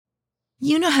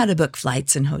You know how to book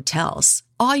flights and hotels.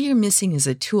 All you're missing is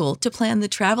a tool to plan the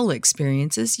travel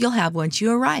experiences you'll have once you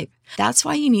arrive. That's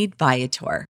why you need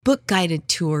Viator. Book guided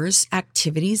tours,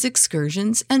 activities,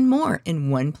 excursions, and more in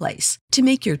one place to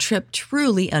make your trip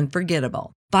truly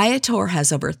unforgettable. Viator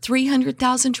has over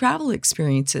 300,000 travel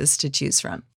experiences to choose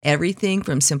from. Everything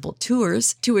from simple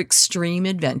tours to extreme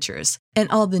adventures and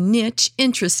all the niche,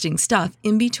 interesting stuff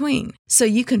in between. So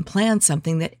you can plan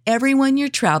something that everyone you're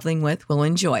traveling with will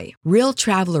enjoy. Real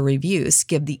traveler reviews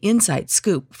give the inside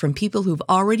scoop from people who've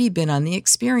already been on the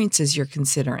experiences you're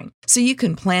considering. So you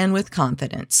can plan with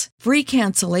confidence. Free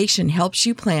cancellation helps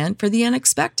you plan for the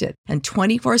unexpected. And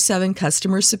 24/7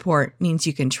 customer support means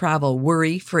you can travel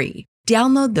worry-free.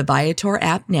 Download the Viator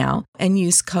app now and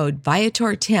use code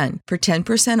Viator10 for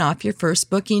 10% off your first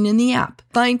booking in the app.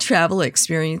 Find travel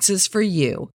experiences for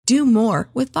you. Do more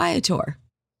with Viator.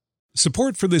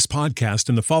 Support for this podcast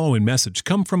and the following message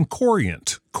come from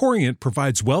Corient. Corient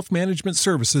provides wealth management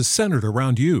services centered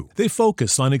around you. They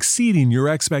focus on exceeding your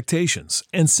expectations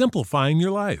and simplifying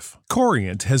your life.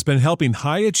 Corient has been helping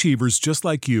high achievers just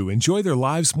like you enjoy their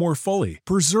lives more fully,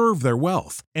 preserve their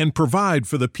wealth, and provide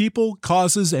for the people,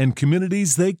 causes, and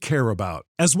communities they care about.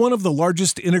 As one of the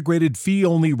largest integrated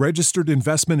fee-only registered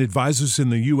investment advisors in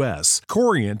the U.S.,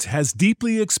 Corient has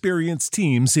deeply experienced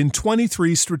teams in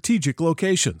 23 strategic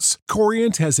locations.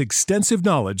 Corient has extensive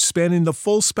knowledge spanning the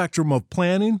full spectrum of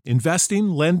planning, investing,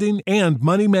 lending, and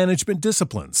money management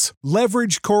disciplines.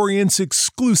 Leverage Corient's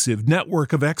exclusive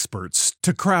network of experts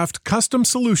to craft custom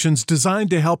solutions designed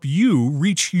to help you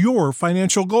reach your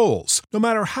financial goals, no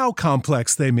matter how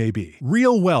complex they may be.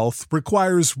 Real wealth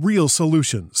requires real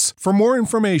solutions. For more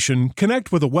information,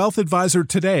 connect with a wealth advisor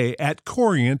today at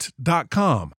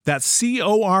Corient.com. That's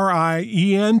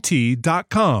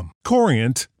Corient.com.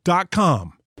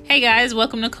 Corient.com. Hey guys,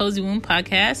 welcome to Cozy Womb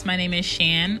Podcast. My name is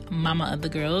Shan, mama of the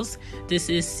girls. This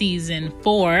is season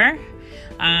 4.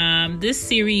 This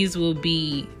series will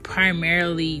be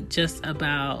primarily just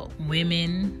about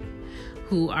women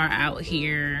who are out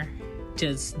here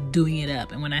just doing it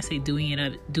up. And when I say doing it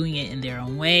up, doing it in their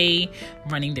own way,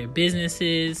 running their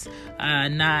businesses,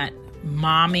 not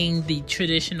momming the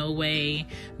traditional way,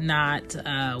 not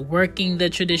working the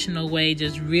traditional way,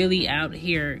 just really out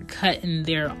here cutting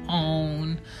their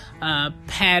own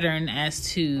pattern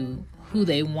as to who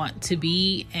they want to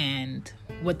be and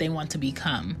what they want to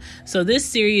become. So this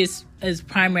series is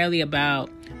primarily about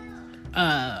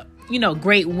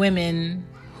great women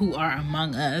who are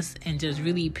among us and just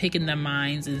really picking their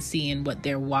minds and seeing what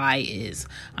their why is.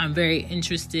 I'm very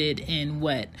interested in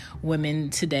what women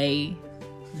today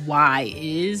why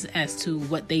is, as to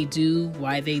what they do,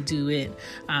 why they do it,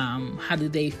 how do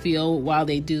they feel while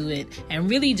they do it, and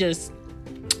really just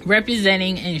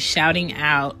representing and shouting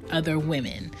out other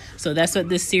women. So that's what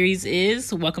this series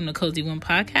is. Welcome to Cozy Womb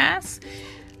Podcast.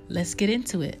 Let's get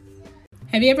into it.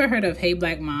 Have you ever heard of Hey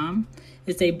Black Mom?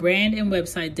 It's a brand and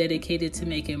website dedicated to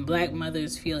making Black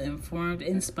mothers feel informed,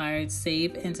 inspired,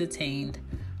 safe, entertained,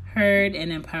 heard,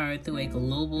 and empowered through a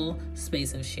global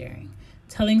space of sharing.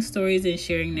 Telling stories and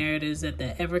sharing narratives that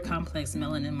the ever-complex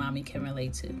melanin mommy can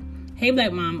relate to. Hey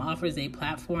Black Mom offers a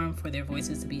platform for their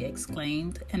voices to be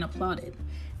exclaimed and applauded.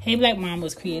 Hey Black Mom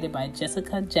was created by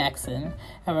Jessica Jackson,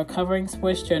 a recovering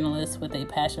sports journalist with a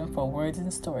passion for words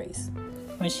and stories.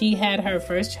 When she had her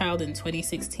first child in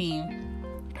 2016,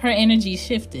 her energy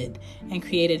shifted and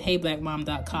created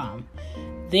HeyBlackMom.com.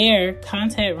 Their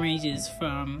content ranges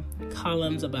from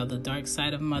columns about the dark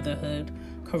side of motherhood,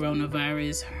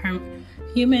 coronavirus,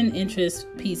 human interest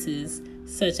pieces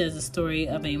such as the story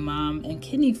of a mom in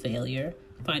kidney failure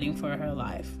fighting for her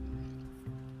life,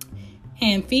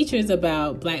 and features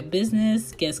about Black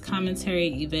business, guest commentary,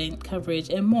 event coverage,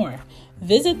 and more.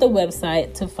 Visit the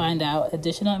website to find out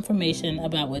additional information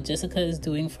about what Jessica is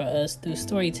doing for us through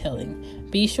storytelling.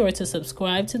 Be sure to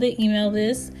subscribe to the email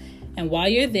list, and while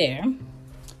you're there,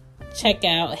 check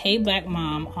out Hey Black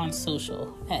Mom on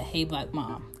social at Hey Black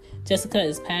Mom. Jessica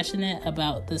is passionate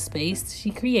about the space she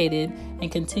created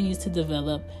and continues to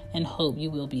develop, and hope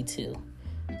you will be too.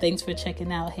 Thanks for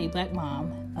checking out Hey Black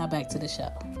Mom. Now back to the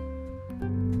show.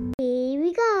 Here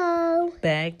we go.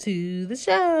 Back to the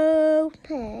show.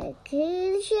 Back to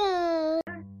the show.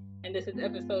 And this is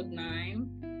episode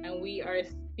 9, and we are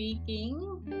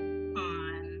speaking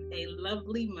on a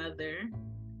lovely mother,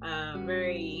 how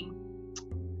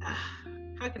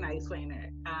can I explain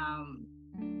it?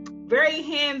 Very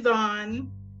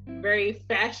hands-on, very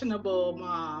fashionable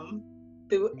mom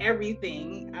through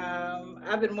everything.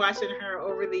 I've been watching her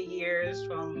over the years,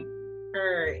 from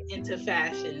her into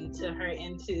fashion to her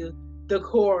into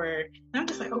decor. And I'm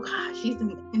just like, oh gosh, she's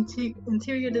in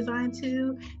interior design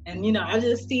too. And, you know, I've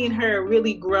just seen her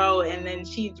really grow. And then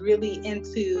she's really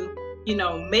into, you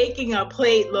know, making a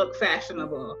plate look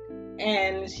fashionable.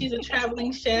 And she's a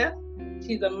traveling chef.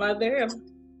 She's a mother of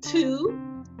 2.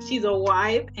 She's a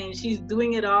wife, and she's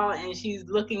doing it all, and she's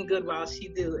looking good while she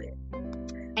do it.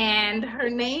 And her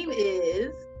name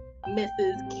is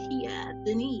Mrs. Kia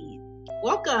Denise.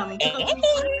 Welcome.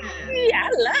 Hey, I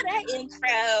love that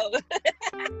intro.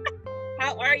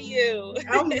 How are you?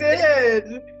 I'm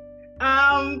good.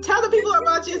 Tell the people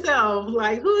about yourself.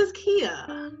 Like, who is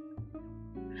Kia?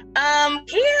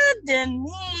 Kia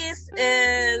Denise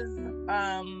is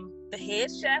the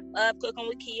head chef of Cooking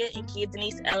with Kia and Kia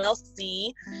Denise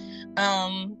LLC.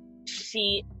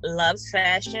 She loves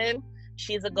fashion.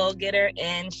 She's a go-getter,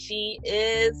 and she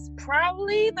is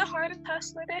probably the hardest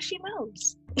hustler that she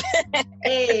knows.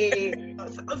 Hey,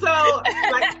 so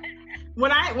like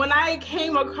when I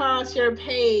came across your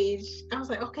page, I was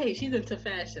like, okay, she's into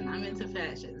fashion. I'm into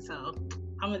fashion, so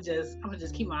I'm gonna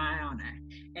just keep my eye on her.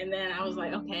 And then I was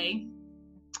like, okay,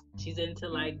 she's into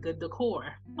like good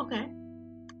decor. Okay.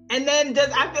 And then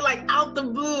just I feel like out the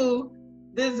blue,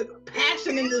 this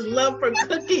passion and this love for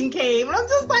cooking came. And I'm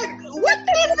just like,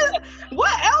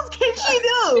 what else can she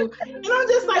do? And I'm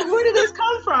just like, where did this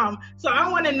come from? So I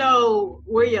want to know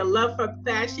where your love for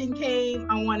fashion came.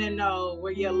 I want to know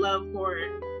where your love for,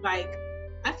 like,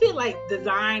 I feel like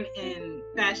design and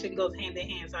fashion goes hand in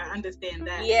hand. So I understand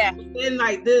that. Yeah. But then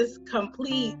like this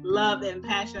complete love and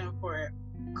passion for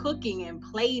cooking and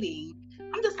plating,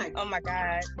 I'm just like, oh my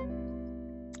God.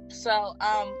 So,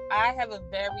 I have a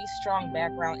very strong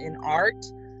background in art.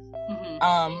 Mm-hmm.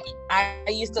 I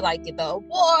used to like get the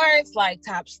awards, like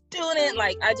top student.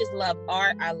 Like, I just love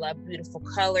art. I love beautiful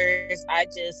colors. I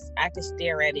could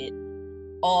stare at it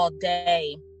all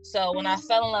day. So when I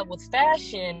fell in love with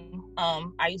fashion,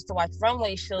 I used to watch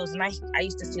runway shows, and I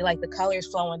used to see like the colors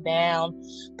flowing down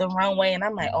the runway, and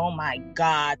I'm like, oh my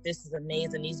God, this is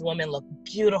amazing. These women look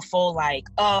beautiful. Like,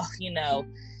 oh, you know.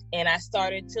 And I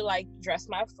started to like dress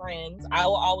my friends. I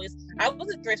was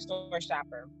a thrift store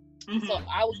shopper. Mm-hmm. So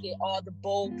I would get all the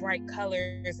bold, bright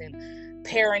colors and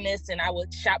pairiness, and I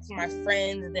would shop for my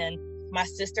friends. And then my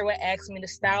sister would ask me to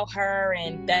style her.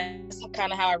 And that's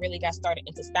kind of how I really got started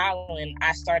into styling.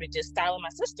 I started just styling my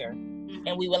sister. Mm-hmm.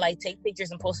 And we would like take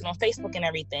pictures and post it on Facebook and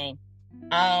everything.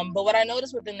 But what I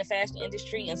noticed within the fashion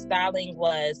industry and styling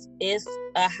was it's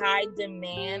a high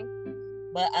demand,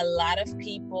 but a lot of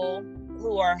people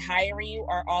who are hiring you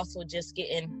are also just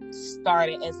getting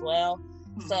started as well.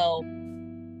 So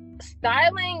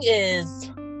styling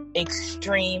is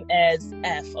extreme as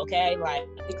F, okay? Like,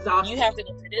 you have to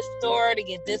go to this store to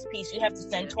get this piece. You have to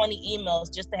send 20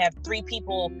 emails just to have 3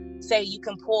 people say you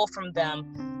can pull from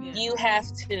them. Yeah. You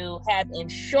have to have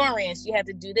insurance. You have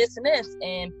to do this and this.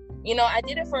 And, you know, I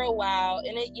did it for a while,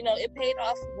 and it paid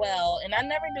off well. And I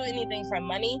never do anything for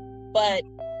money, but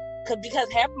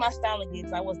because half of my styling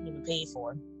gigs I wasn't even paid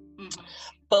for. Mm-hmm.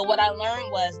 But what I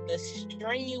learned was the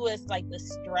strenuous, like the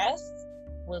stress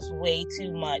was way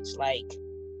too much. Like,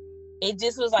 it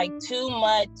just was like too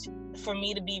much for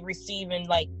me to be receiving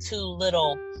like too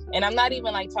little. And I'm not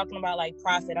even like talking about like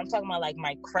profit. I'm talking about like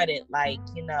my credit. Like,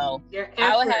 you know, your effort,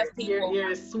 I would have people,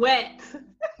 your sweat.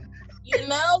 You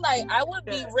know, like I would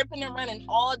be ripping and running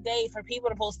all day for people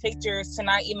to post pictures to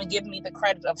not even give me the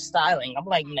credit of styling. I'm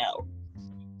like, no.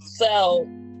 So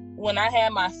when I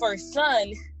had my first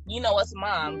son, you know, us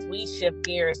moms, we shift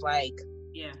gears. Like,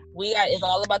 it's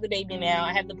all about the baby now.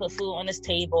 I have to put food on this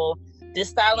table. This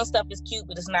styling stuff is cute,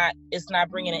 but it's not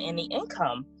bringing in any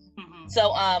income. Mm-hmm.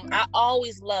 So I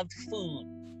always loved food.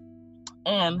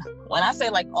 And when I say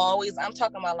like always, I'm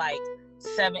talking about like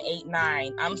 7, 8,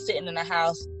 9. I'm sitting in the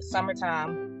house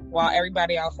summertime while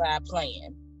everybody outside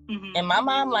playing. Mm-hmm. And my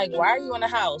mom like, why are you in the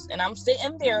house? And I'm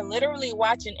sitting there literally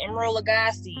watching Emeril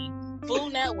Lagasse,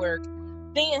 Food Network,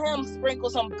 seeing him sprinkle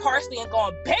some parsley and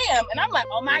going bam. And I'm like,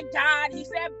 oh my God, he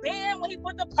said bam when he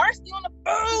put the parsley on the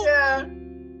food. Yeah.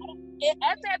 And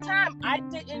at that time, I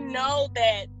didn't know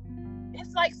that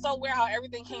it's like so weird how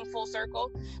everything came full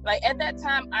circle. Like at that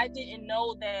time, I didn't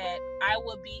know that I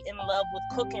would be in love with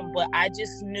cooking, but I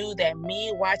just knew that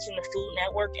me watching the Food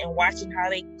Network and watching how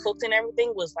they cooked and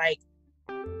everything was like,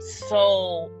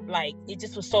 so like it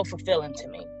just was so fulfilling to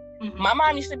me. Mm-hmm. My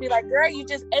mom used to be like, girl, you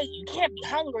just ate, you can't be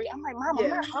hungry. I'm like, Mom, I'm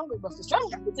not hungry, but for some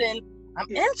reason I'm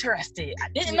interested. I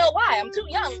didn't know why. I'm too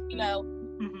young, you know.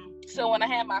 Mm-hmm. So when I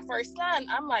had my first son,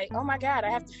 I'm like, oh my God,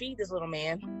 I have to feed this little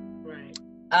man. Right.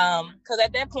 Because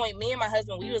at that point, me and my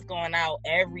husband, we was going out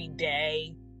every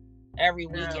day, every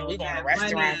weekend. We going to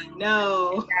restaurants.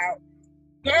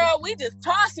 Girl, we just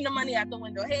tossing the money out the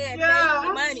window. Hey, take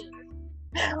the money.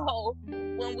 So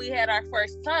when we had our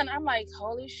first son, I'm like,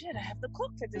 holy shit, I have to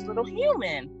cook for this little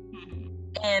human.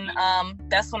 And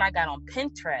that's when I got on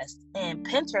Pinterest. And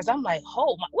Pinterest, I'm like,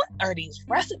 what are these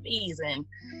recipes? And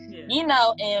you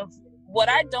know, and what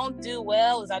I don't do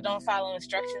well is I don't follow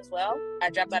instructions well. I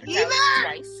dropped out of college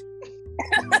twice.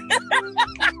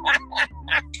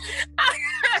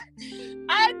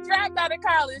 I dropped out of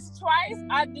college twice.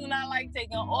 I do not like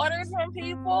taking orders from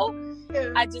people.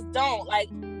 I just don't. Like,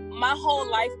 my whole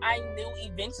life, I knew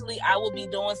eventually I would be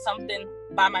doing something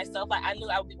by myself. Like, I knew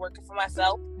I would be working for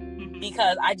myself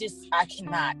because I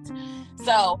cannot.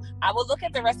 So I would look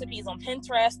at the recipes on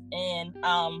Pinterest, and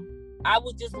I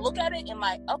would just look at it and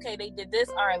like, okay, they did this.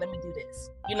 All right, let me do this.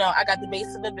 You know, I got the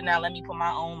base of it, but now let me put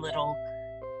my own little,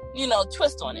 you know,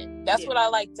 twist on it. That's what I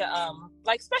like to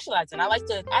specialize in. I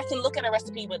can look at a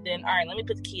recipe, but then, all right, let me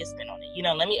put the Kia spin on it. You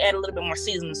know, let me add a little bit more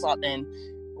seasoning salt than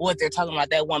what they're talking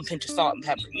about, that one pinch of salt and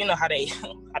pepper. You know how they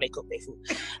cook their food.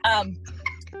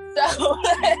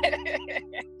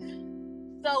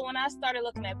 So when I started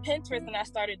looking at Pinterest and I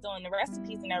started doing the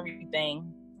recipes and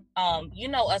everything, you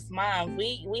know, us moms,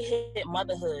 we hit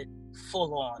motherhood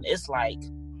full on. It's like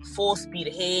full speed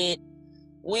ahead.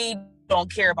 We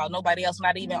don't care about nobody else,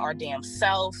 not even our damn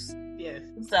selves. Yes.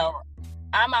 So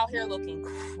I'm out here looking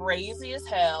crazy as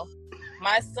hell.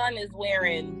 My son is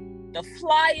wearing the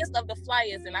flyest of the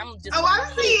flyest, and I'm just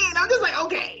I'm seeing. I'm just like,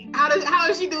 okay, how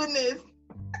is she doing this?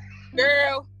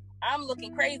 Girl, I'm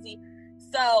looking crazy.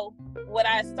 So what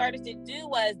I started to do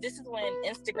was, this is when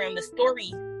Instagram, the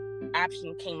story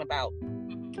option came about,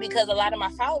 because a lot of my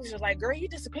followers were like, girl, you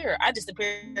disappeared. I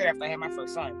disappeared after I had my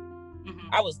first son.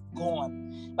 I was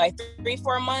gone. Like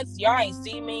 3-4 months, y'all ain't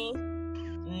see me,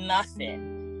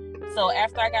 nothing. So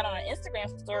after I got on an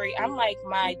Instagram story, I'm like,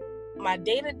 my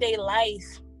day-to-day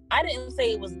life, I didn't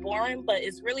say it was boring, but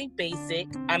it's really basic.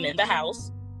 I'm in the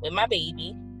house with my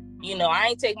baby. You know, I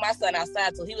ain't take my son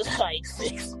outside till he was like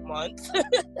 6 months.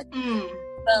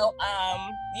 So,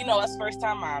 you know, it's first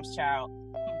time mom's child.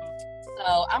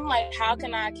 So I'm like, how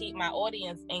can I keep my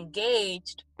audience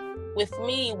engaged with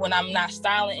me when I'm not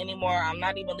styling anymore? I'm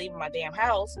not even leaving my damn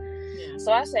house.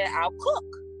 So I said, I'll cook.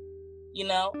 You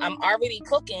know, I'm already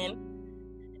cooking,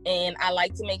 and I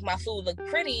like to make my food look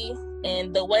pretty.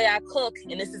 And the way I cook,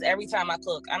 and this is every time I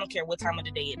cook, I don't care what time of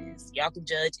the day it is. Y'all can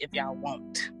judge if y'all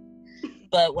want.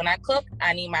 But when I cook,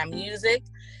 I need my music.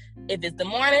 If it's the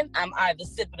morning, I'm either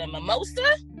sipping a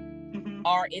mimosa,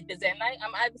 or if it's at night,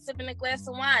 I'm either sipping a glass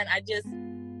of wine.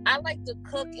 I like to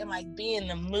cook and like be in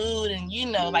the mood and, you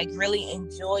know, like really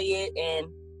enjoy it.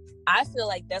 And I feel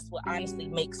like that's what honestly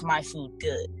makes my food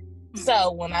good.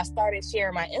 So when I started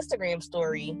sharing my Instagram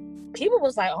story, people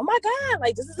was like, oh my God,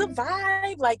 like this is a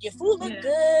vibe. Like your food look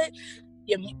good.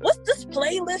 What's this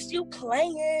playlist you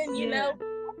playing? You know?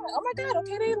 Oh my God,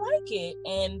 okay, they like it.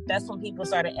 And that's when people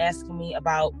started asking me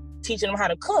about teaching them how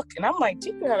to cook. And I'm like,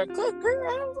 teach me how to cook,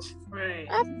 girl. Right.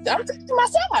 I'm teaching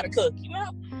myself how to cook, you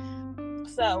know?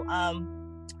 So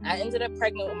I ended up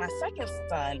pregnant with my second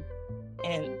son.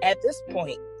 And at this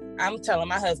point, I'm telling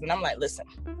my husband, I'm like, listen,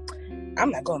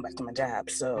 I'm not going back to my job.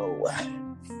 So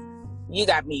you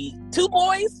got me 2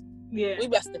 boys. Yeah. We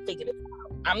best to figure this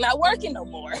out. I'm not working no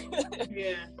more.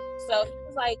 Yeah. So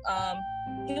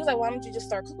he was like, why don't you just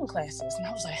start cooking classes? And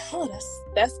I was like, oh,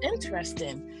 that's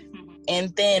interesting.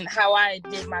 And then how I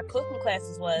did my cooking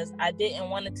classes was, I didn't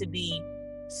want it to be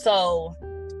so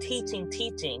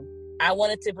teaching. I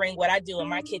wanted to bring what I do in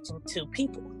my kitchen to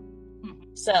people.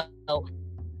 So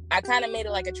I kind of made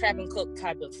it like a trap and cook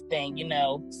type of thing, you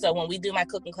know? So when we do my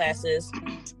cooking classes,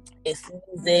 it's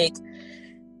music,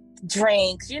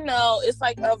 drinks, you know, it's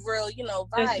like a real, you know,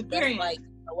 vibe. That's like,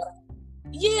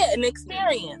 an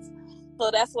experience. So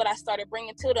that's what I started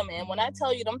bringing to them. And when I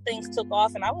tell you them things took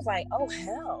off, and I was like, oh,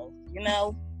 hell, you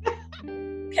know,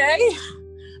 okay,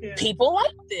 people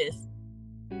like this.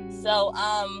 So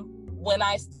when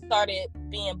I started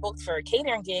being booked for a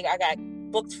catering gig, I got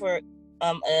booked for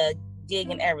a gig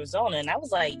in Arizona. And I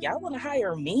was like, y'all want to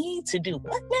hire me to do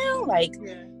what now? Like,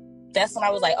 that's when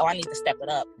I was like, oh, I need to step it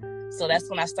up. So that's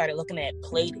when I started looking at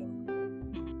plating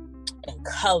and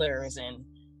colors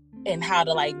and how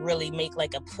to like really make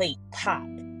like a plate pop.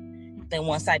 Then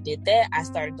once I did that, I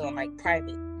started doing like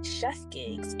private chef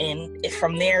gigs, and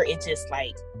from there it just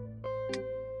like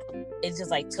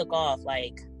took off.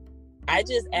 Like I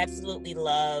just absolutely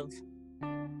love,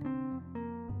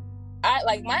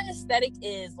 my aesthetic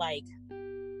is like,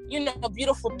 you know,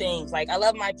 beautiful things. Like I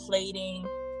love my plating,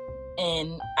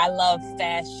 and I love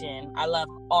fashion, I love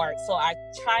art. So I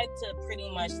tried to pretty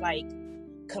much like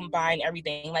combine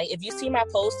everything. Like if you see my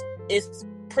post, it's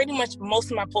pretty much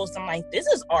most of my posts, I'm like, this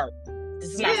is art.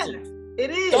 This is not food. It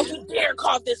is. Don't you dare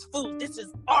call this food. This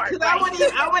is art. Because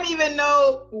I wouldn't even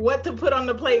know what to put on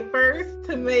the plate first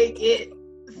to make it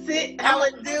sit how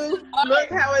it do, look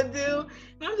how it do.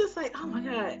 And I'm just like, oh my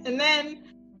God. And then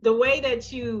the way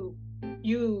that you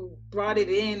brought it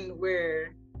in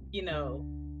where, you know,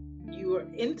 you were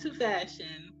into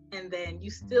fashion and then you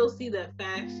still see that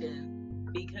fashion,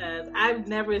 because I've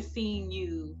never seen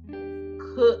you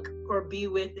cook or be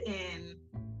within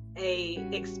a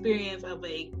experience of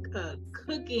a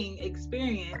cooking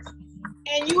experience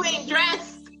and you ain't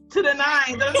dressed to the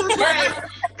nines. I'm just like,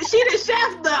 she the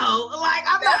chef though. Like,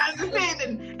 I'm not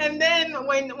understanding. And then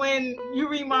when you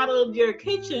remodeled your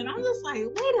kitchen, I'm just like,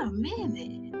 wait a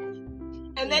minute.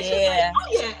 And then she's like, oh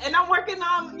yeah, and I'm working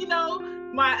on, you know,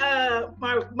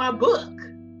 my book.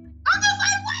 I'm just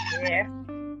like, wait a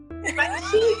minute. Like,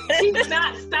 she's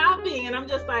not stopping, and I'm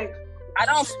just like, I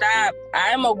don't stop. I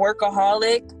am a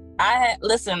workaholic. I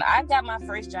got my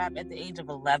first job at the age of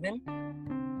 11.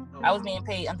 I was being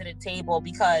paid under the table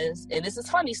because, and this is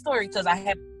a funny story because I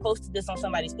had posted this on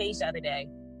somebody's page the other day.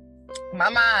 My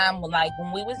mom, like,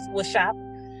 when we would shop,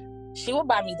 she would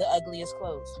buy me the ugliest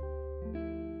clothes.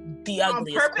 The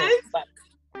ugliest on purpose?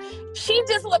 Clothes. She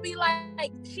just would be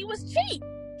like, she was cheap.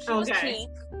 She was cheap.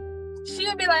 She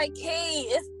would be like, hey,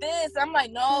 it's this. I'm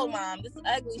like, no, Mom, this is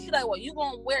ugly. She's like, well, you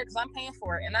gonna wear it because I'm paying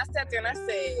for it. And I sat there and I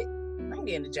said, I'm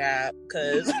getting a job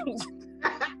because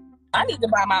I need to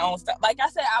buy my own stuff. Like I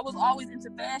said, I was always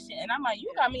into fashion. And I'm like,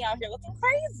 you got me out here looking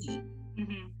crazy.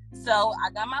 Mm-hmm. So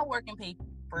I got my working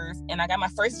papers and I got my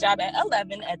first job at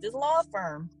 11 at this law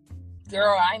firm.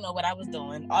 Girl, I didn't know what I was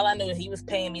doing. All I knew is he was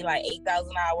paying me like $8,000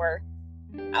 an hour.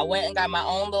 I went and got my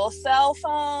own little cell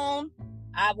phone.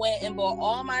 I went and bought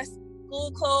all my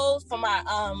school clothes for my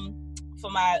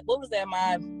what was that,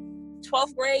 my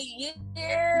 12th grade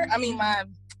year, my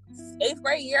 8th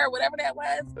grade year, whatever that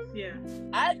was. Yeah.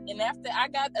 And after I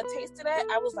got a taste of that,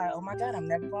 I was like, oh my God, I'm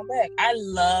never going back. I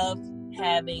love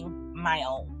having my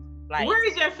own. Like, where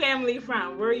is your family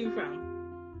from? Where are you from?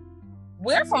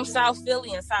 We're from South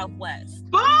Philly and Southwest.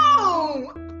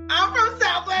 Boom! I'm from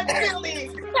Southwest Philly.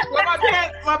 Well,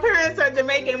 my parents are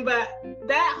Jamaican, but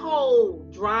that whole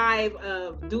drive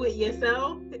of do it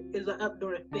yourself is an up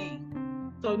north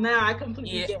thing. So now I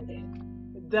completely get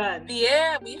it. Done.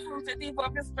 Yeah, we from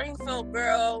 54th Springfield,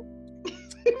 girl.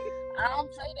 I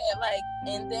don't play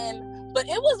that. But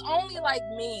it was only like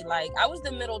me. Like, I was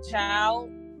the middle child.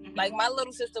 Like, my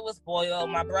little sister was spoiled.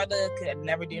 My brother could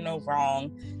never do no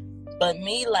wrong. But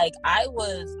me, like, I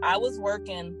was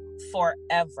working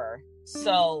forever.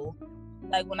 So,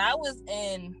 like, when I was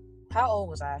how old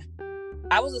was I?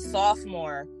 I was a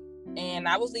sophomore, and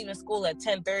I was leaving school at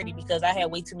 10:30 because I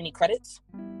had way too many credits.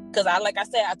 Because like I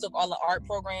said, I took all the art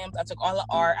programs. I took all the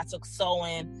art. I took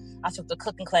sewing. I took the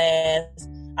cooking class.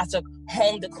 I took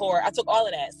home decor. I took all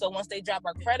of that. So once they dropped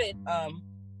our credit,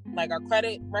 our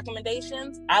credit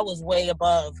recommendations, I was way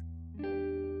above.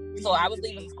 So I was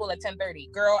leaving school at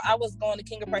 10:30. Girl, I was going to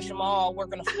King of Prussia Mall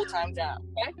working a full-time job.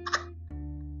 Okay?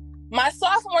 My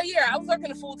sophomore year, I was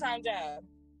working a full-time job.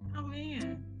 Oh,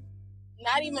 man.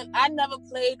 I never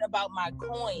played about my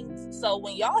coins. So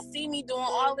when y'all see me doing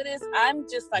all of this, I'm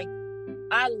just like,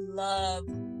 I love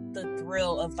the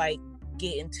thrill of like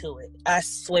getting to it. I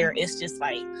swear, it's just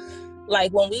like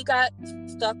when we got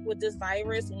stuck with this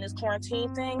virus and this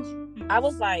quarantine thing, I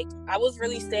was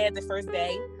really sad the first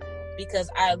day because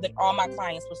all my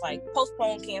clients was like,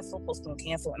 postpone, cancel.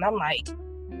 And I'm like,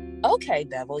 okay,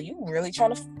 devil, you really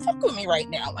trying to fuck with me right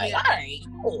now. Like, all right,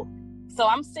 cool. So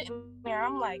I'm sitting there,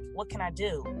 I'm like, what can I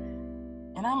do?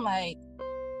 And I'm like,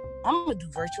 I'm gonna do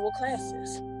virtual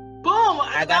classes. Boom!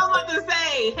 I was about to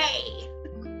say, hey.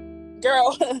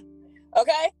 Girl,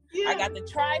 okay? Yeah. I got the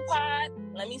tripod.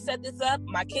 Let me set this up.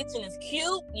 My kitchen is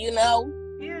cute, you know?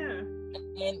 Yeah.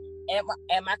 And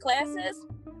at my classes,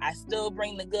 I still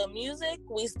bring the good music.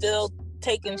 We still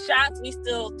taking shots. We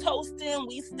still toasting.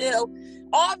 We still,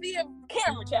 all via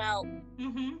camera, child.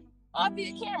 Mm-hmm. All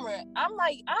via camera. I'm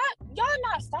like, y'all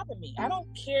not stopping me. I don't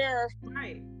care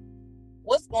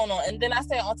what's going on. And then I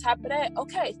say on top of that,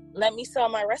 okay, let me sell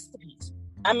my recipes.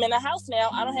 I'm in a house now.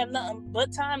 I don't have nothing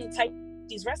but time to type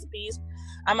these recipes.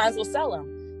 I might as well sell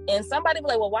them. And somebody be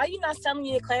like, well, why are you not selling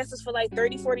your classes for like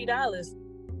 $30, $40?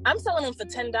 I'm selling them for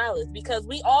 $10 because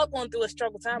we all going through a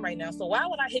struggle time right now. So why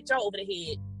would I hit y'all over the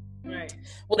head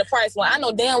with a price? Well, I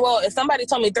know damn well if somebody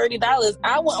told me $30,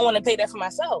 I wouldn't want to pay that for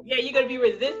myself. Yeah, you're going to be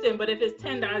resistant, but if it's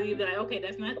 $10, you'll be like, okay,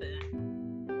 that's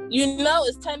nothing.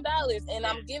 it's $10, and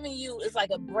I'm giving you, it's like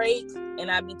a break,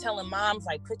 and I be telling moms,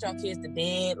 like, put your kids to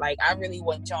bed. Like, I really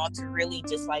want y'all to really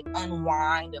just, like,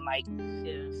 unwind and, like,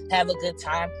 have a good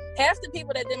time. Half the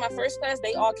people that did my first class,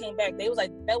 they all came back. They was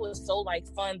like, that was so, like,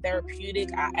 fun, therapeutic.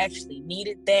 I actually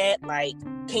needed that. Like,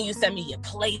 can you send me your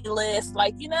playlist?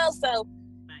 Like, so,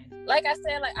 like I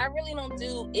said, like, I really don't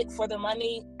do it for the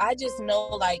money. I just know,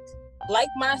 like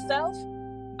myself,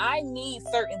 I need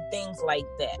certain things like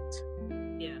that.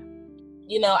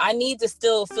 I need to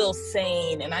still feel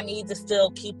sane, and I need to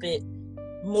still keep it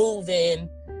moving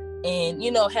and,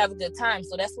 have a good time.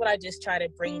 So that's what I just try to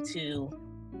bring to,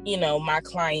 my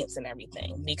clients and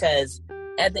everything. Because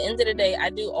at the end of the day, I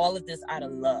do all of this out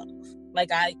of love.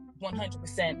 Like, I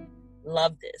 100%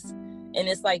 love this. And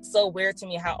it's, like, so weird to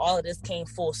me how all of this came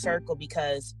full circle,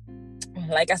 because,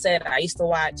 like I said, I used to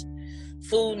watch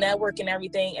Food Network and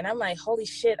everything, and I'm like, holy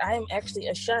shit, I am actually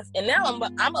a chef. And now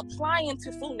I'm applying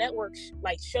to Food Network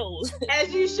shows.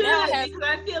 As you should, because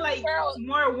I feel like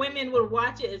more women would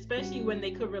watch it, especially when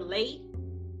they could relate.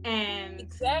 And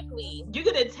exactly, you're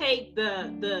gonna take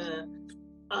the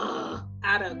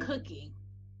out of cooking.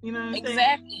 You know what I'm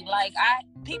exactly saying? Like,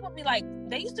 people be like,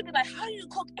 they used to be like, how do you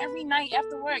cook every night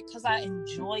after work? Because I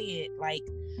enjoy it. Like,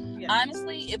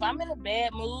 honestly, if I'm in a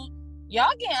bad mood, y'all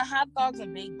getting hot dogs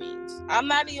and baked beans. I'm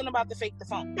not even about to fake the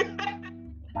phone.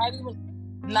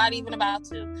 not even about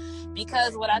to.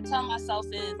 Because what I tell myself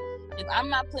is, if I'm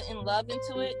not putting love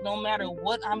into it, no matter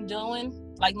what I'm doing,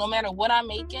 like, no matter what I'm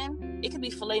making, it could be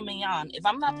filet mignon. If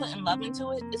I'm not putting love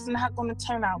into it, it's not going to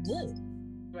turn out good.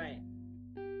 Right.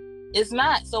 It's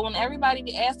not. So when everybody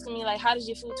be asking me, like, how does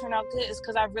your food turn out good? It's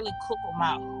because I really cook with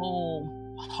my whole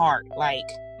heart. Like,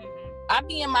 I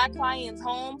be in my clients'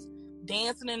 homes,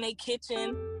 dancing in their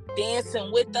kitchen,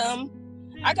 dancing with them.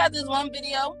 I got this one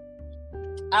video.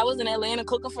 I was in Atlanta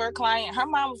cooking for a client. Her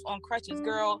mom was on crutches,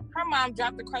 girl. Her mom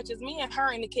dropped the crutches. Me and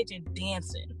her in the kitchen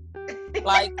dancing.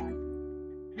 Like,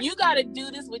 you got to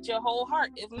do this with your whole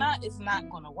heart. If not, it's not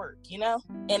going to work,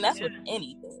 And that's with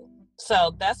anything.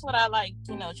 So that's what I like,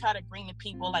 try to bring to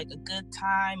people, like, a good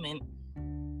time. And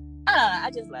I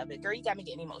just love it. Girl, you got me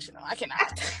getting emotional. I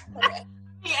cannot. Okay.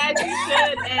 As you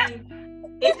should.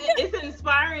 And it's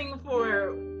inspiring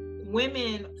for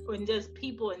women and just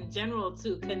people in general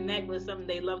to connect with something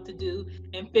they love to do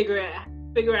and figure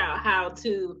out how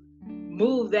to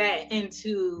move that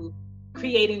into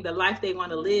creating the life they want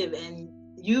to live. And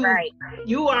you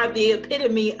are the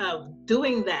epitome of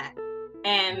doing that.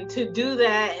 And to do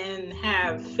that and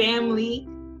have family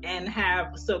and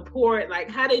have support,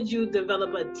 like, how did you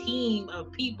develop a team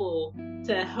of people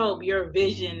to help your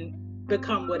vision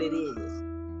become what it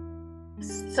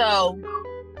is? So,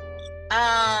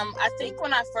 I think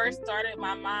when I first started,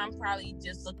 my mom probably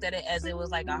just looked at it as it was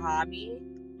like a hobby.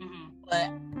 Mm-hmm.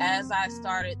 But as I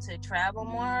started to travel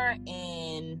more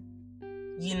and,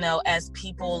 as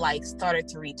people, like, started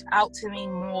to reach out to me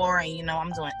more and,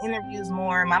 I'm doing interviews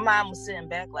more, my mom was sitting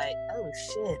back like, oh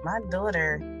shit, my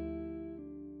daughter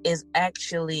is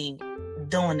actually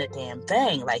doing the damn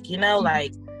thing. Like,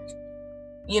 like,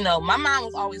 my mom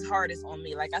was always hardest on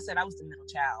me. Like I said, I was the middle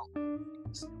child.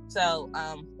 So,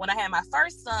 when I had my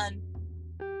first son,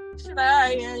 she's like, all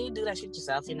right, you do that shit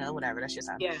yourself, whatever, that's your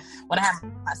son. Yeah. When I had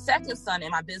my second son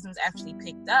and my business actually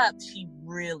picked up, she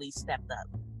really stepped up.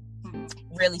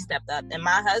 And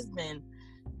my husband,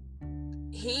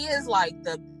 he is, like,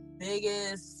 the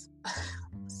biggest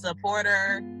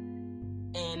supporter.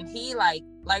 And he, like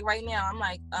right now, I'm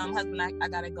like, husband, I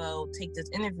gotta go take this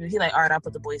interview. He like, all right, I'll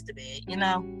put the boys to bed,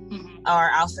 Or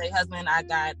I'll say, husband, I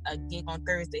got a gig on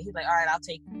Thursday. He's like, all right, I'll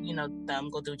take, them,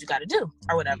 go do what you gotta do,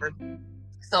 or whatever.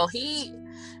 So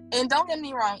and don't get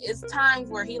me wrong, it's times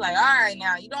where he like, all right,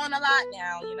 now, you're doing a lot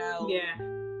now, Yeah.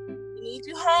 We need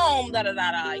you home,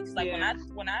 da-da-da-da. Cause, like, when I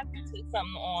take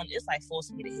something on, it's like full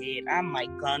speed ahead. I'm like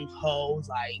gun-ho,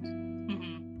 like,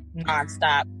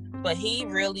 nonstop. But he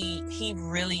really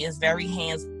is very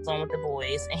hands-on with the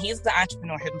boys, and he's the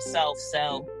entrepreneur himself.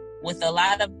 So with a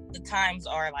lot of the times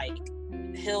are like,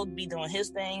 he'll be doing his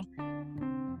thing,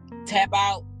 tap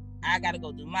out, I gotta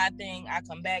go do my thing, I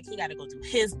come back, he gotta go do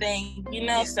his thing,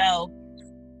 So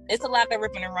it's a lot of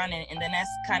ripping and running, and then that's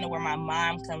kind of where my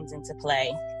mom comes into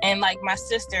play. And, like, my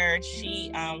sister,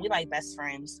 she we like best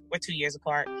friends. We're 2 years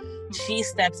apart. She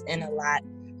steps in a lot.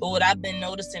 But what I've been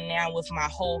noticing now with my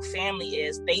whole family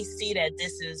is they see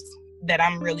that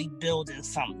I'm really building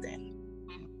something.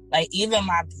 Like, even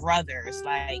my brothers,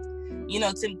 like,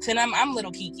 to them, I'm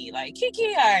little Kiki. Like,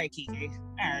 Kiki, all right, Kiki.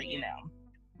 All right,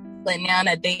 But now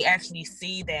that they actually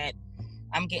see that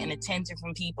I'm getting attention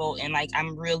from people and, like,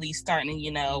 I'm really starting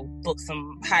to, book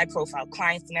some high-profile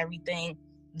clients and everything,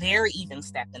 they're even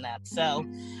stepping up. So,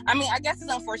 I mean, I guess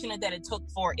it's unfortunate that it took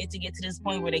for it to get to this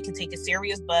point where they could take it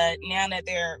serious. But now that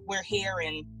we're here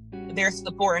and they're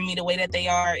supporting me the way that they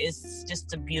are, it's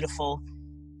just a beautiful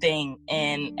thing.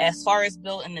 And as far as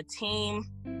building the team,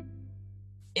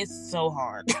 it's so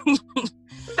hard.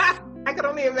 I can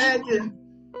only imagine.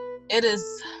 It is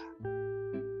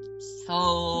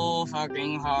so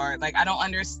fucking hard. Like, I don't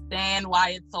understand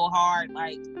why it's so hard.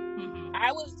 Like,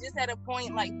 I was just at a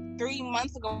point like 3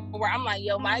 months ago where I'm like,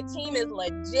 yo, my team is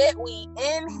legit. We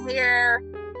in here.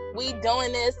 We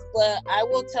doing this. But I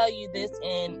will tell you this,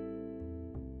 and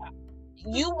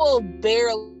you will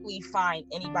barely find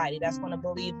anybody that's going to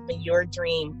believe in your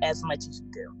dream as much as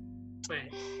you do.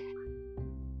 Right.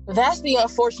 That's the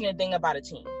unfortunate thing about a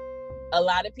team. A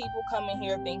lot of people come in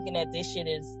here thinking that this shit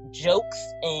is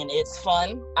jokes and it's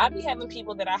fun. I be having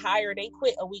people that I hire, they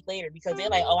quit a week later because they're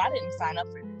like, oh, I didn't sign up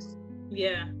for this.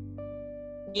 Yeah.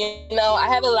 You know, I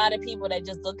have a lot of people that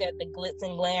just look at the glitz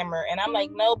and glamour, and I'm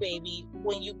like, no, baby,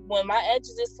 when my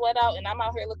edges is sweat out and I'm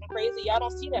out here looking crazy, y'all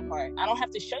don't see that part. I don't have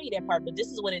to show you that part, but this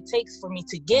is what it takes for me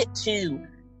to get to,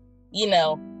 you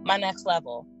know, my next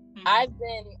level. I've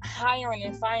been hiring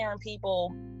and firing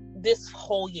people this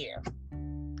whole year.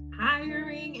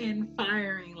 Hiring and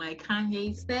firing, like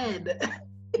Kanye said.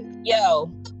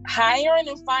 Yo, hiring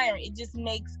and firing, it just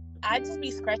makes, I just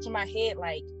be scratching my head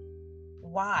like,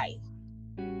 why?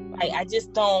 Like, I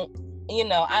just don't, you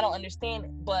know, I don't understand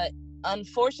it. But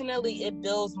unfortunately, it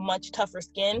builds much tougher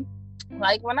skin.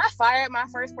 Like, when I fired my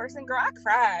first person, girl, I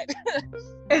cried.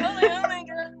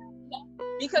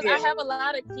 Because I have a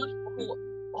lot of people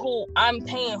who I'm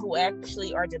paying who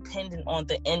actually are dependent on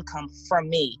the income from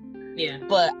me. Yeah.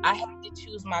 But I have to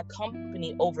choose my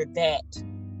company over that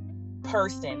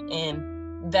person.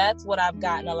 And that's what I've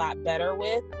gotten a lot better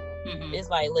with. It's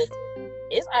like, listen,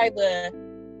 it's either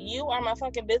you or my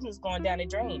fucking business going down the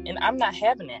drain, and I'm not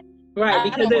having it. Right,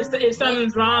 because if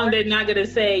something's wrong, they're not gonna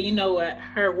say, you know what,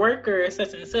 her worker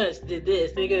such and such did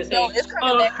this. They're gonna say, no, it's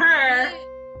back her.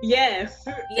 Yes.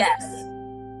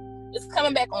 It's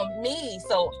coming back on me.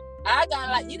 So I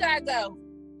gotta, like, you gotta go. All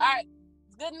right,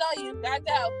 it's good to know you. Gotta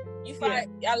go. You fired.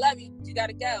 I love you. You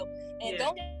gotta go. And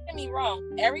don't get me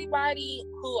wrong, everybody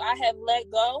who I have let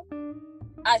go,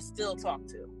 I still talk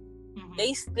to.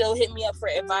 They still hit me up for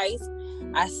advice.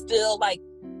 I still, like,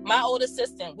 my old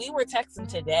assistant, we were texting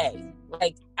today.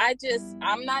 Like,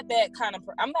 I'm not that kind of,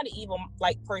 I'm not an evil,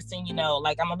 like, person, you know,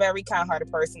 like, I'm a very kind-hearted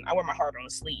person. I wear my heart on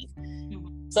the sleeve.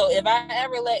 So if I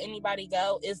ever let anybody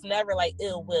go, it's never like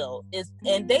ill will.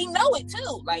 And they know it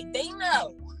too. Like, they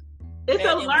know. It's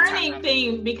a learning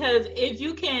thing, because if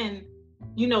you can,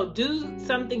 you know, do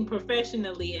something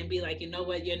professionally and be like, you know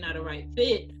what, you're not a right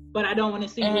fit, but I don't want to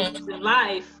see you in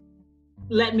life.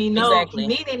 Let me know if you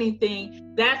need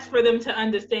anything. That's for them to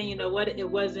understand, you know what, it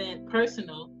wasn't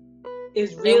personal.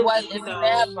 It's really,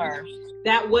 never.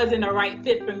 That wasn't a right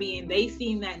fit for me, and they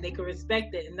seen that and they could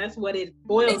respect it. And that's what it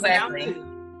boils down to.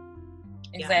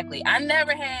 Exactly. I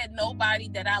never had nobody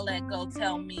that I let go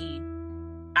tell me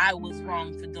I was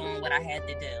wrong for doing what I had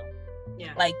to do.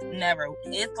 Yeah. Like, never.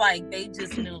 It's like they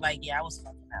just knew, like, yeah, I was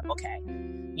fucking up. Okay.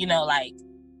 You know, like,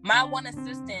 my one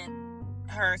assistant,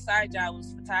 her side job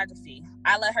was photography.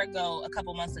 I let her go a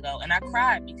couple months ago, and I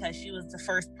cried because she was the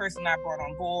first person I brought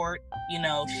on board. You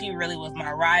know, she really was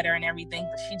my rider and everything,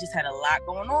 but she just had a lot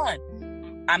going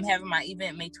on. I'm having my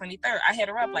event May 23rd. I hit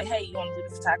her up like, hey, you want to do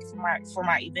the photography for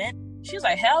my event? She was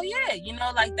like, hell yeah. You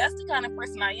know, like, that's the kind of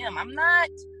person I am. I'm not,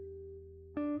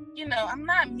 you know, I'm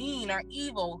not mean or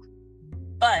evil,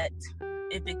 but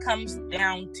if it comes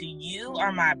down to you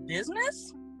or my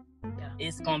business,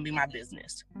 it's going to be my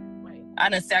business. I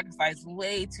done sacrificed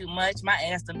way too much. My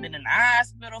ass done been in the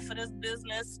hospital for this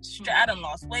business. I done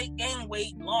lost weight, gained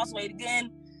weight, lost weight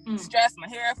again. Stressed, my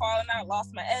hair falling out,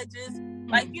 lost my edges.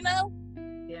 Like, you know?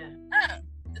 Yeah.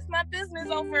 It's my business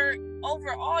over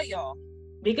all y'all.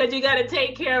 Because you got to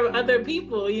take care of other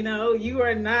people, you know? You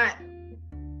are not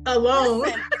alone.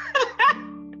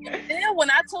 Then when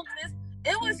I took this,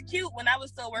 it was cute when I was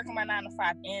still working my 9 to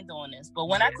 5 and doing this. But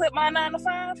when I quit my 9 to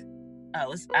 5, I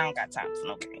don't got time for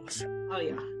no games. Oh,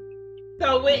 yeah.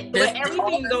 So with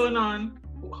everything going on,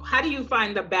 how do you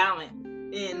find the balance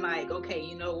in, like, okay,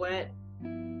 you know what?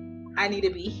 I need to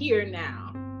be here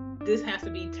now. This has to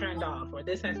be turned off, or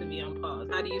this has to be on pause.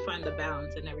 How do you find the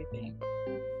balance and everything?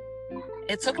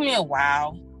 It took me a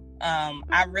while.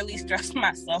 I really stressed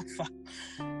myself out.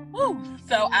 Woo.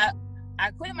 So I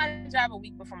quit my job a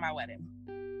week before my wedding.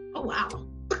 Oh, wow.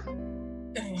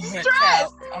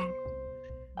 Stress!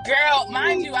 Girl,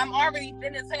 mind you, I'm already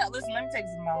thin as hell. Listen, let me take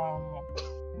some.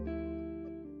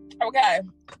 Okay.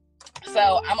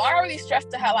 So I'm already stressed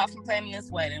the hell out from planning this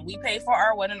wedding. We paid for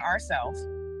our wedding ourselves.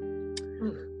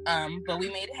 But we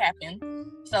made it happen.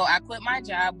 So I quit my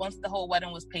job once the whole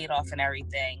wedding was paid off and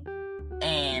everything.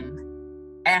 And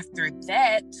after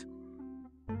that,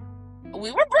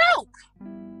 we were broke.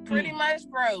 Pretty much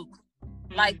broke.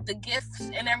 Like, the gifts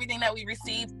and everything that we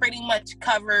received pretty much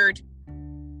covered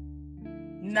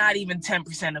not even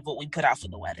 10% of what we put out for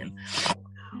the wedding.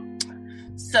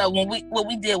 So what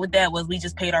we did with that was we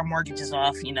just paid our mortgages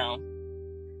off, you know.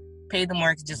 Paid the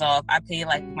mortgages off. I paid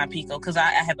like my Pico because I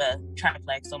have a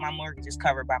triplex, so my mortgage is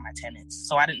covered by my tenants,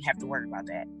 so I didn't have to worry about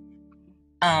that.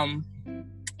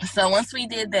 So once we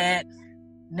did that,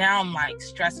 now I'm like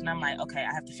stressed and I'm like, okay,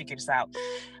 I have to figure this out.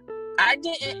 I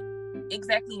didn't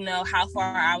exactly know how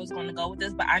far I was going to go with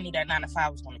this, but I knew that 9 to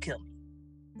 5 was going to kill me.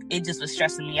 It just was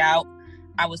stressing me out.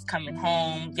 I was coming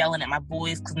home yelling at my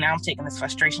boys because now I'm taking this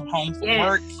frustration home from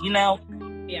work, you know?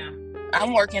 Yeah.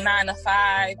 I'm working 9 to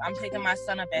 5. I'm picking my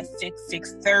son up at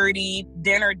 6:30.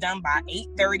 Dinner done by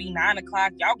 8:30, 9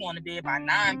 o'clock. Y'all going to bed by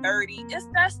 9:30.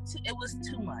 It was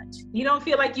too much. You don't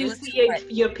feel like you see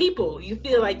your people. You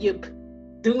feel like you're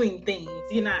doing things.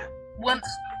 You're not. When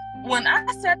I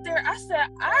sat there, I said,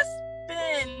 I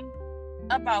spend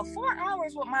about 4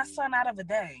 hours with my son out of a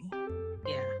day.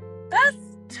 Yeah.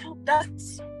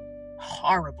 That's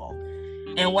horrible.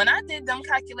 And when I did them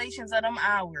calculations of them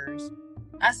hours,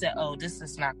 I said, oh, this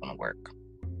is not going to work.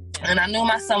 And I knew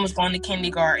my son was going to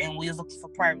kindergarten. We was looking for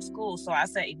private school. So I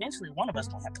said, eventually one of us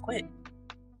going to have to quit.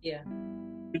 Yeah.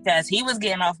 Because he was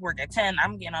getting off work at 10.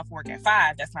 I'm getting off work at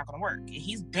 5. That's not going to work. And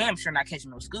he's damn sure not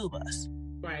catching no school bus.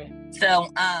 Right. So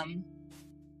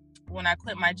when I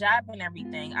quit my job and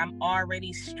everything, I'm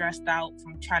already stressed out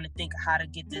from trying to think of how to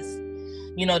get this,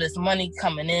 you know, this money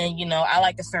coming in. You know, I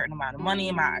like a certain amount of money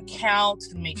in my account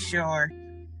to make sure,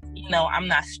 you know, I'm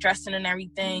not stressing and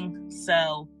everything.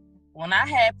 So when I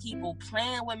had people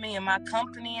playing with me in my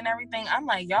company and everything, I'm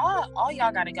like, all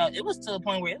y'all gotta go. It was to the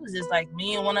point where it was just like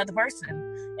me and one other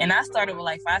person. And I started with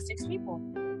like 5-6 people.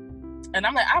 And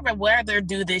I'm like, I'd rather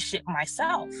do this shit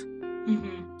myself.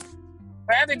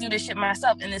 Rather do this shit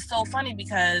myself. And it's so funny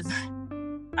because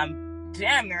I'm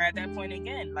damn near at that point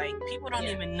again. Like, people don't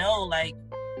even know. Like,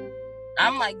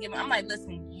 I'm like,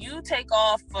 listen, you take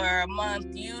off for a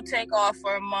month. You take off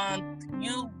for a month.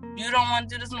 You don't want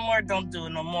to do this no more. Don't do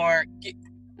it no more.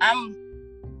 I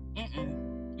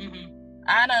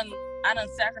done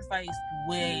sacrificed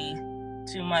way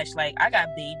too much. Like, I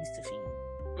got babies to feed.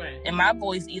 Right. And my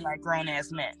boys eat like grown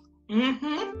ass men.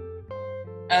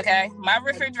 Okay, my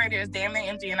refrigerator is damn near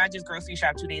empty, and I just grocery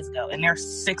shopped 2 days ago, and they're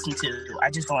 6 and 2. I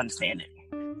just don't understand it.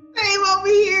 Same over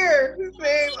here.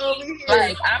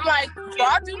 Like, I'm like,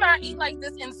 y'all do not eat like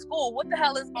this in school. What the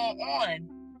hell is going on?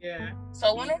 Yeah.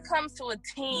 So when it comes to a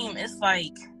team, it's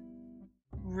like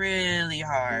really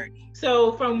hard.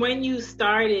 So from when you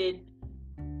started,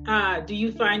 do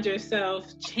you find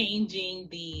yourself changing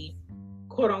the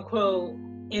quote unquote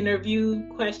interview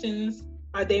questions?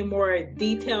 Are they more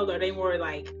detailed? Are they more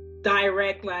like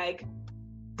direct? Like,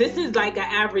 this is like an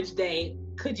average day.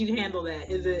 Could you handle that?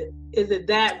 Is it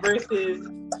that versus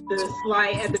the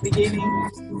slide at the beginning?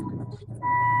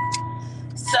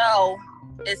 So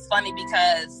it's funny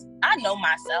because I know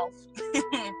myself.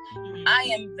 I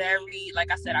am very,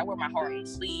 like I said, I wear my heart on the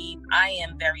sleeve. I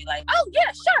am very like, oh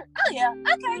yeah, sure, oh yeah,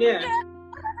 okay, yeah.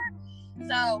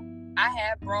 So I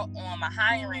have brought on my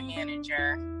hiring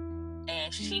manager.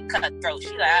 And she cutthroat. She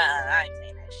like, I ain't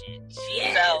saying that shit.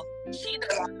 She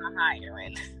does all my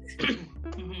hiring.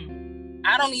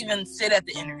 I don't even sit at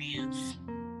the interviews.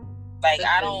 Like,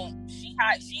 I don't. She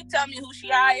tell me who she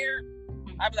hired.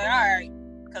 I be like, all right,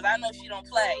 because I know she don't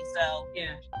play. So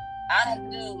yeah, I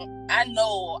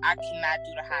know I cannot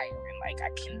do the hiring. Like,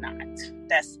 I cannot.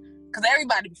 That's because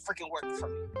everybody be freaking working for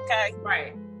me. Okay,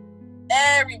 right.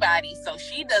 Everybody. So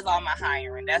she does all my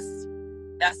hiring. That's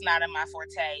not in my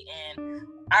forte. And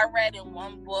I read in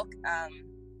one book, I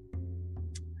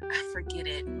forget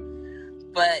it,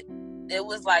 but it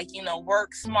was like, you know,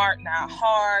 work smart, not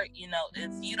hard. You know,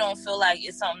 if you don't feel like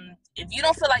it's something, if you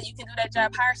don't feel like you can do that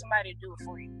job, hire somebody to do it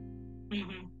for you. You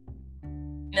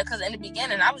know, because in the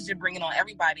beginning, I was just bringing on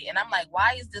everybody. And I'm like,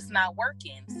 why is this not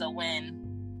working? So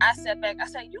when I sat back, I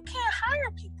said, you can't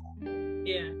hire people.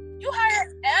 Yeah. You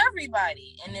hire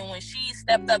everybody. And then when she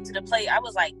stepped up to the plate, I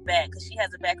was like, that, because she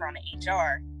has a background in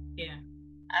HR. Yeah.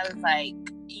 I was like,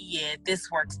 yeah, this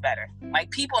works better.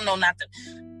 Like, people know not to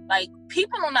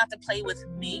play with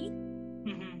me,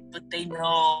 but they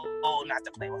know not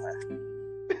to play with her.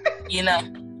 You know?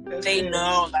 They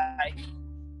know, like,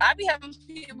 I be having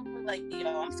people like,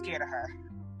 yo, I'm scared of her.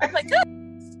 I'm like, good.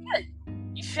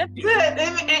 You ship you. Good.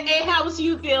 It helps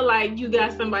you feel like you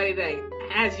got somebody that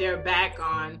has your back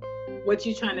on what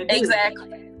you're trying to do.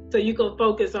 Exactly. So you can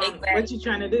focus on what you're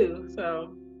trying to do.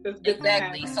 So that's good.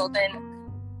 Exactly. So then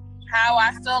how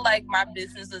I feel like my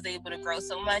business was able to grow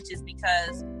so much is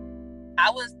because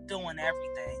I was doing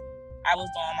everything. I was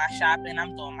doing my shopping,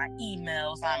 I'm doing my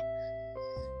emails, I'm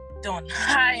doing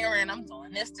hiring, I'm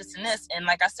doing this, and this. And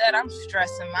like I said, I'm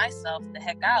stressing myself the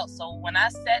heck out. So when I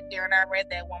sat there and I read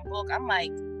that one book, I'm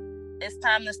like, it's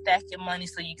time to stack your money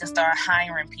so you can start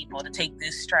hiring people to take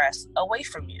this stress away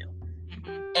from you.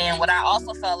 And what I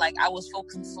also felt like I was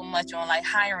focusing so much on like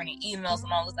hiring and emails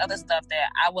and all this other stuff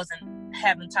that I wasn't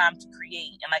having time to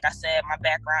create. And like I said, my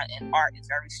background in art is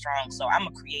very strong. So I'm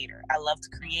a creator. I love to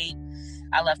create.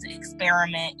 I love to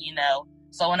experiment, you know.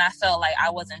 So when I felt like I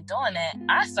wasn't doing it,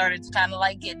 I started to kind of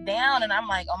like get down, and I'm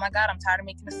like, oh my God, I'm tired of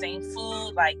making the same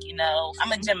food. Like, you know,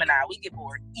 I'm a Gemini. We get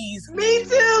bored easily. Me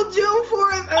too, June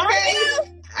 4th.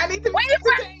 Okay. I need to wait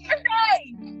for your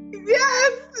birthday.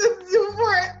 Yes, June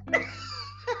 4th.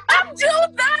 I'm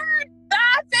June 3rd.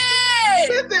 Stop it.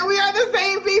 Listen, we are the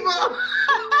same people.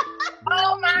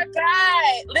 Oh my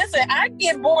God. Listen, I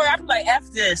get bored. I'm like, F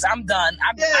this. I'm done.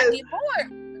 I get bored.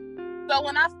 So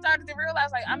when I started to realize,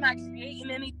 like, I'm not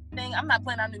creating anything, I'm not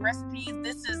putting out new recipes,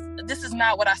 this is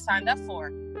not what I signed up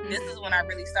for. This is when I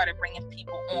really started bringing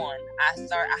people on. I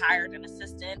hired an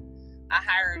assistant. I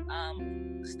hired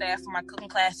staff for my cooking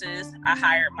classes. I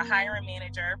hired my hiring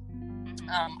manager.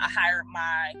 I hired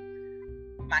my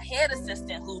head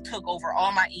assistant who took over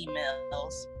all my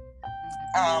emails.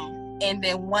 And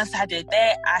then once I did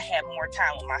that, I had more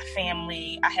time with my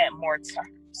family. I had more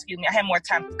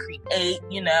time to create,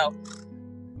 you know.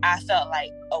 I felt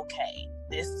like, okay,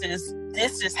 this is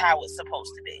how it's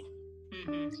supposed to be.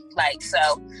 Mm-hmm. Like,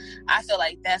 so I feel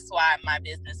like that's why my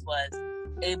business was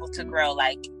able to grow.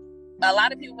 Like, a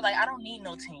lot of people were like, I don't need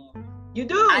no team. You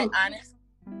do. I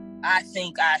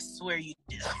swear you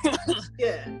do.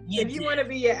 Yeah. If you want to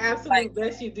be your absolute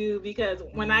best, you do, because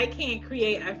when I can't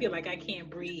create, I feel like I can't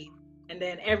breathe. And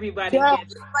then everybody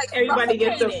gets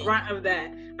the brunt of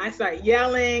that. I start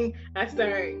yelling. I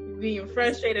start being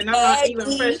frustrated. And I'm not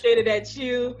even frustrated at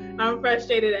you. I'm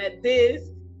frustrated at this.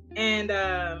 And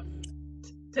to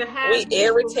have we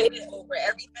irritated over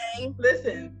everything.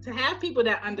 Listen, to have people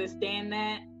that understand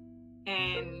that,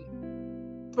 and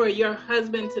for your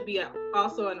husband to be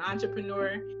also an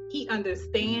entrepreneur, he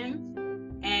understands.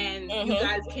 And you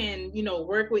guys can, you know,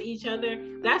 work with each other.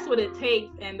 That's what it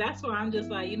takes. And that's why I'm just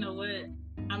like, you know what?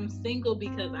 I'm single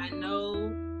because I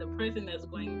know the person is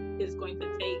going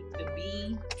to take to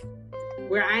be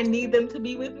where I need them to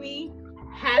be with me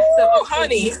has to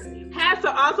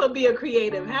also be a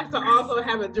creative, has to also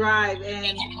have a drive.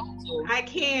 And I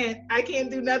can't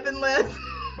do nothing less.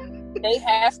 They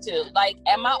have to. Like,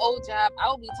 at my old job, I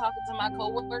would be talking to my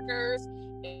coworkers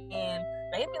and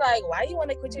they'd be like, why do you want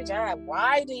to quit your job?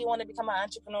 Why do you want to become an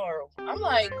entrepreneur? I'm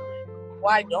like,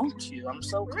 why don't you? I'm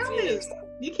so confused. Really?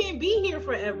 You can't be here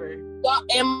forever. Well,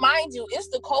 and mind you, it's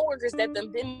the coworkers that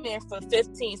have been there for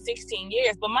 15, 16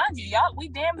 years. But mind you, y'all, we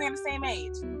damn near the same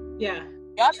age. Yeah.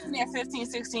 Y'all been there 15,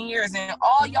 16 years, and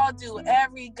all y'all do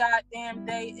every goddamn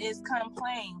day is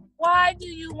complain. Why do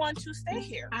you want to stay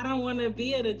here? I don't want to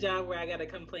be at a job where I got to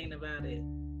complain about it.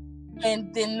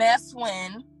 And then that's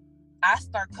when I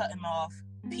start cutting off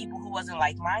people who wasn't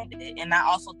like-minded. And I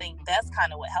also think that's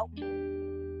kind of what helped me.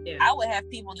 Yeah. I would have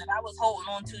people that I was holding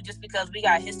on to just because we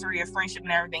got a history of friendship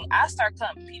and everything. I start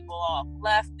cutting people off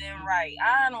left and right.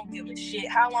 I don't give a shit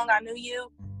how long I knew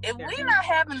you. If we're not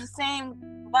having the same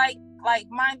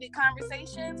like-minded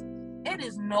conversations, it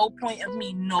is no point of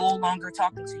me no longer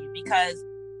talking to you, because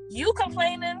you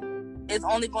complaining is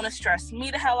only going to stress me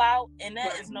the hell out, and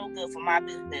that is no good for my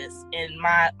business and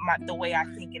my the way I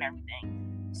think and everything.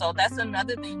 So that's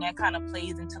another thing that kind of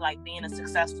plays into like being a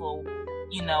successful,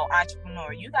 you know,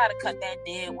 entrepreneur. You got to cut that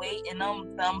dead weight, and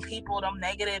them people, them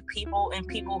negative people, and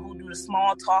people who do the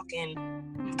small talk and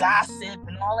gossip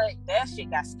and all that shit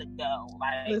got to go.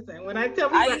 Like, listen, when I tell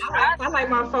people I like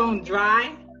my phone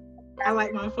dry, I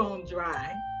like my phone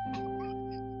dry.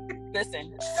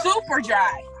 Listen, super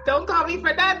dry. Don't call me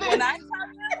for nothing. When I tell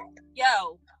you,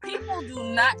 yo, people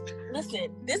do not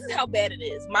listen. This is how bad it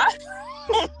is. My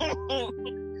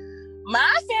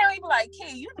family be like,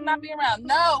 "Key, you do not be around."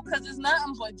 No, because it's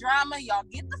nothing but drama. Y'all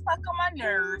get the fuck on my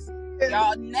nerves.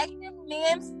 Y'all negative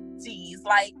Nancy's.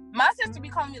 Like, my sister be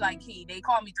calling me like, "Key." They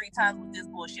call me 3 times with this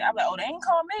bullshit. I'm like, "Oh, they ain't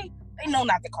call me. They know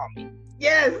not to call me."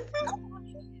 Yes.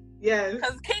 Yes.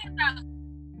 Because Key's not.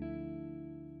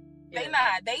 They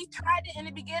not. They tried it in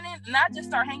the beginning, and I just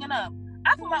start hanging up.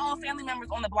 I put my own family members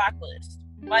on the block list.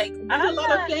 Like, there's a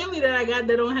lot of family that I got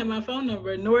that don't have my phone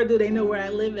number, nor do they know where I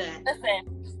live at.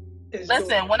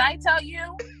 Listen, when I tell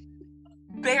you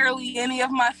barely any of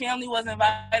my family was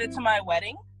invited to my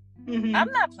wedding,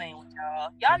 I'm not playing with y'all.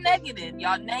 Y'all negative.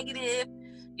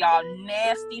 Y'all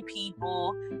nasty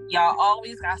people. Y'all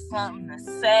always got something to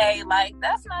say. Like,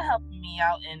 that's not helping me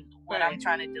out in what I'm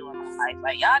trying to do in my life.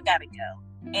 Like, y'all gotta go.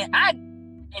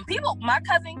 And people, my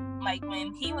cousin, like,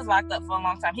 when he was locked up for a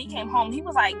long time, he came home, he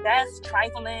was like, that's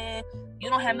trifling. You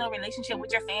don't have no relationship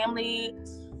with your family.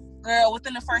 Girl,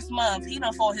 within the first month, he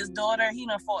done fought his daughter. He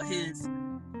done fought his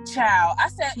child. I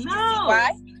said, do you see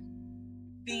why?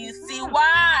 Do you see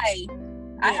why?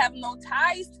 I have no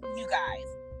ties to you guys.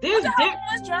 There's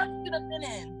much drama you have been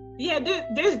in. Yeah,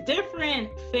 there's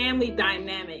different family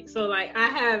dynamics. So, like, I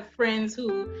have friends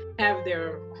who have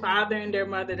their father and their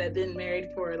mother that been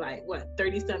married for, like,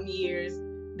 30-something years.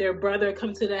 Their brother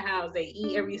come to the house. They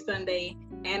eat every Sunday.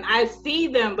 And I see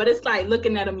them, but it's like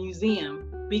looking at a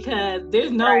museum because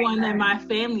there's no one in my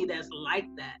family that's like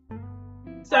that.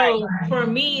 So for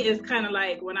me, it's kind of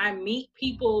like when I meet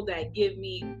people that give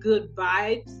me good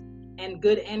vibes and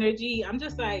good energy, I'm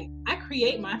just like, I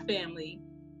create my family.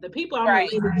 The people I'm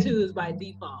related to is by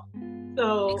default.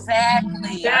 So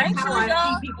exactly. That's how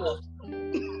I see people.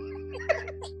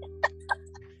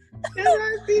 That's how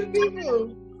I see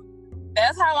people.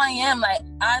 That's how I am. Like,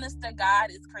 honest to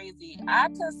God, it's crazy. I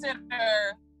consider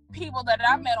people that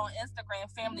I met on Instagram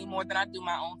family more than I do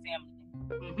my own family.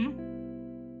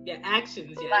 Your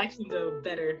actions are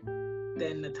better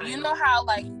than the title. You know how,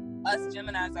 like, us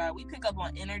Geminis are, we pick up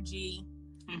on energy.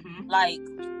 Like,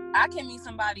 I can meet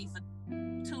somebody for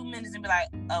 2 minutes and be like,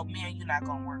 oh man, you're not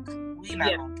gonna work. We're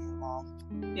not gonna get along.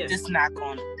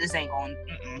 This ain't going.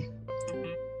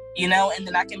 You know, and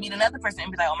then I can meet another person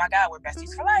and be like, oh my God, we're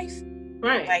besties for life.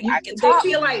 Right. Like, I can talk.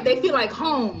 They feel like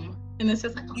home. And it's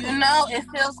just like, okay. You know, it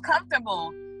feels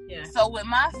comfortable. Yeah. So with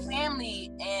my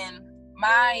family and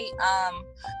my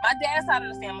dad's side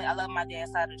of the family, I love my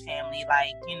dad's side of the family.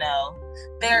 Like, you know,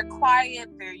 they're quiet.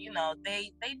 They're, you know,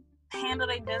 they handle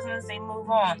their business. They move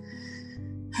on.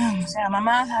 So my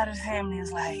mom's side of the family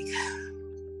is like,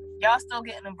 y'all still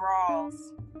getting the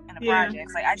brawls and the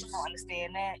projects. Like, I just don't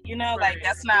understand that. You know, like,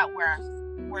 that's not where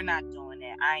we're not doing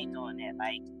that. I ain't doing that.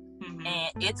 Like,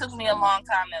 and it took me a long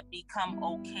time to become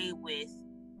okay with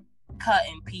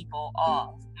cutting people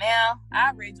off. Now,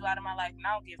 I read you out of my life and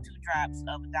I don't give 2 drops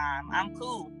of a dime. I'm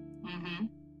cool.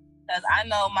 Because I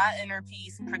know my inner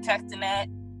peace, protecting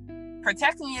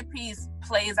your peace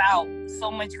plays out so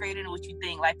much greater than what you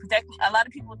think. Like, a lot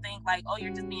of people think like, oh,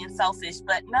 you're just being selfish.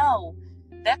 But no,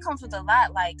 that comes with a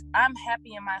lot. Like, I'm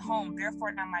happy in my home,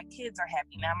 therefore now my kids are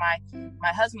happy. Now my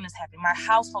husband is happy. My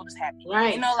household is happy.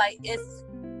 Right. You know, like, it's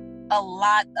a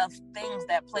lot of things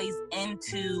that plays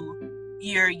into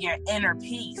your inner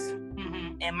peace.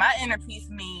 And my inner peace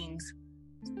means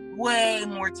way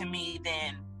more to me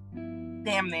than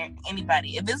damn near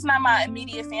anybody. If it's not my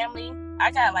immediate family,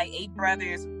 I got like 8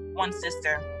 brothers, 1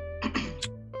 sister.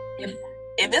 If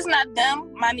it's not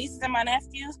them, my nieces and my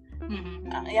nephews,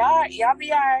 y'all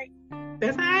be all right.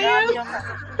 That's how I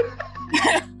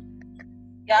am.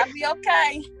 Y'all be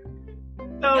okay.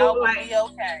 So, y'all will like, be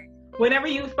okay. Whenever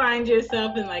you find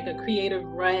yourself in like a creative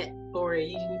rut, or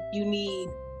you need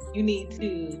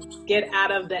to get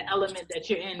out of the element that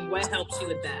you're in, what helps you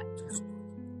with that?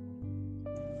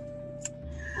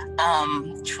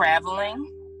 Traveling,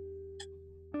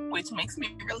 which makes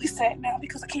me really sad now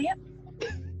because I can't.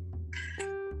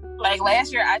 Like,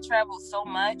 last year I traveled so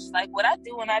much. Like, what I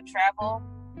do when I travel,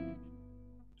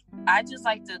 I just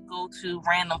like to go to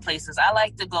random places. I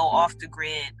like to go off the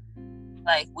grid.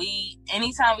 Like,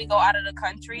 anytime we go out of the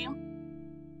country,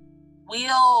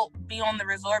 we'll be on the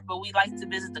resort, but we like to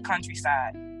visit the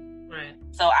countryside. Right.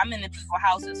 So I'm in the people's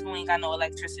houses who ain't got no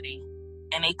electricity,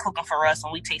 and they cooking for us,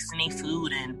 and we tasting their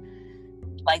food. And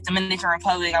like Dominican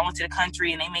Republic, I went to the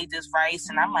country and they made this rice,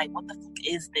 and I'm like, what the fuck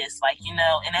is this? Like, you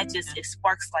know, and that just, it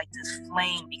sparks like this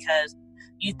flame, because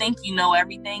you think you know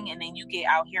everything, and then you get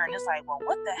out here and it's like, well,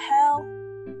 what the hell?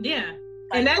 Yeah.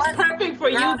 Like, and that's perfect for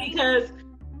you, because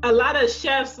a lot of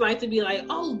chefs like to be like,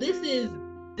 oh, this is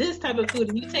this type of food,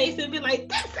 and you taste it and be like,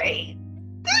 this ain't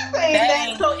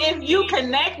that. So if you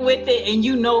connect with it and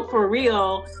you know for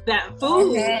real that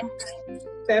food is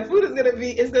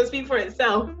gonna speak for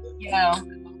itself. Yeah.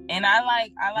 And I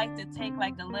like to take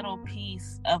like a little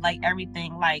piece of like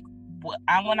everything. Like,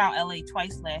 I went out LA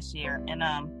twice last year, and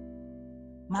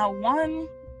my one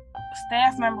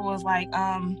staff member was like,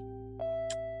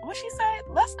 what she said?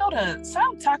 Let's go to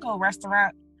some taco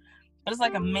restaurant, but it's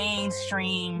like a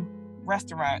mainstream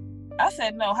restaurant. I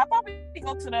said, no, how about we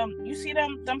go to them? You see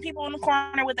them people in the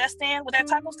corner with that stand, with that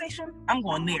taco station? I'm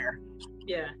going there.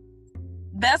 Yeah.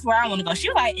 That's where I want to go. She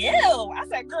was like, ew. I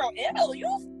said, girl,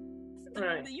 ew.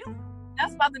 Right.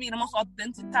 That's about to be the most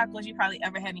authentic tacos you probably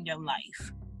ever had in your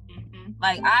life. Mm-hmm.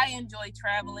 Like, I enjoy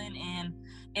traveling, and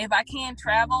if I can't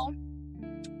travel,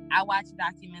 I watch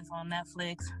documents on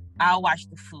Netflix. I'll watch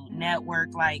the Food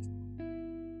Network. Like,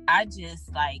 I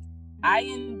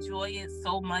enjoy it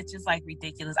so much. It's like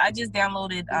ridiculous. I just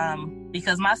downloaded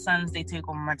because my sons, they take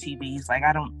over my TVs. Like,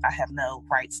 I have no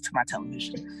rights to my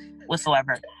television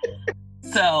whatsoever.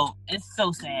 So it's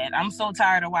so sad. I'm so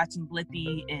tired of watching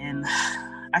Blippi, and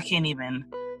I can't even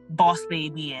Boss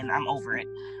Baby, and I'm over it.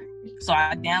 So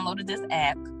I downloaded this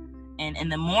app, and in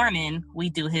the morning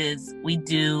we do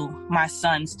my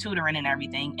son's tutoring and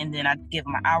everything, and then I give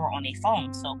them an hour on their phone.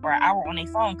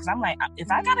 Because I'm like, if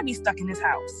I gotta be stuck in this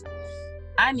house,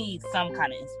 I need some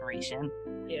kind of inspiration.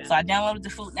 Yeah. So I downloaded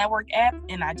the Food Network app,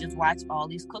 and I just watch all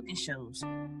these cooking shows.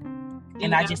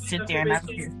 And I just sit there and I.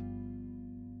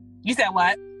 You said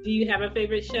what? Do you have a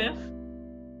favorite chef?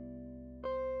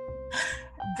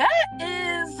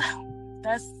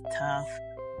 That's tough.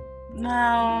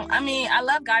 No, I mean, I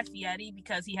love Guy Fieri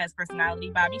because he has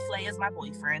personality. Bobby Flay is my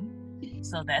boyfriend,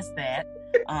 so that's that.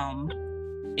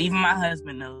 Even my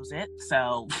husband knows it,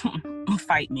 so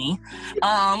fight me.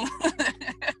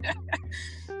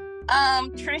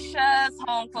 Trisha's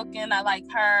home cooking, I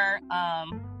like her.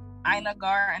 Ina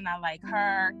Gar, and I like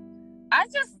her. I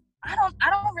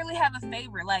don't really have a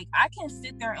favorite. Like, I can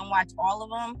sit there and watch all of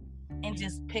them and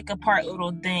just pick apart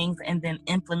little things and then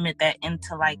implement that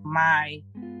into like my,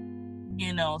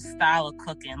 style of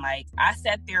cooking. Like, I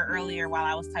sat there earlier while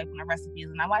I was typing the recipes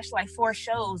and I watched like 4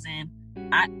 shows and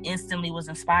I instantly was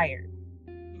inspired.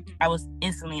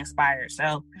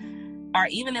 So, or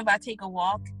even if I take a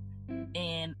walk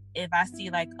and if I see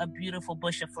like a beautiful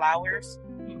bush of flowers,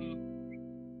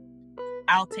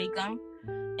 I'll take them.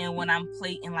 And when I'm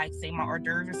plating, like, say, my hors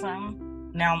d'oeuvres or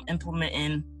something, now I'm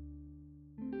implementing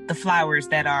the flowers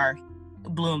that are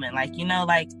blooming. Like,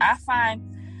 like, I find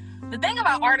the thing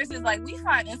about artists is, like, we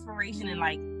find inspiration in,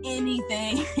 like,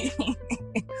 anything.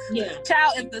 Yeah.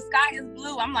 Child, if the sky is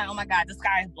blue, I'm like, oh my God, the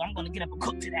sky is blue. I'm going to get up and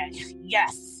cook today.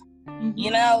 Yes.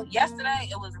 Mm-hmm. Yesterday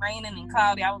it was raining and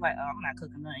cloudy. I was like, oh, I'm not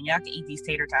cooking nothing. Y'all can eat these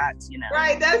tater tots,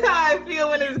 Right, that's how I feel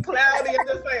when it's cloudy. I'm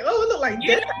just like, oh, it look like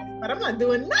this, but I'm not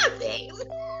doing nothing.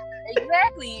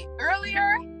 Exactly.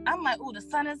 Earlier, I'm like, oh, the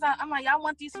sun is out. I'm like, y'all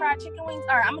want these fried chicken wings?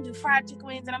 All right, I'm going to do fried chicken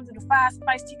wings, and I'm going to do 5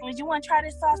 spiced chicken wings. You want to try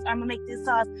this sauce? I'm going to make this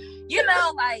sauce.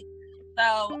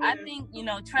 So I think,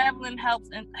 traveling helps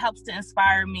to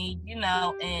inspire me,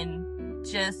 and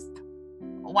just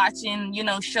watching,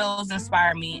 shows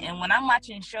inspire me. And when I'm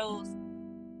watching shows,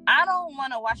 I don't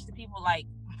want to watch the people like,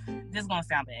 this is going to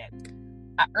sound bad.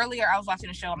 Earlier, I was watching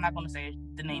a show. I'm not going to say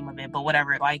the name of it, but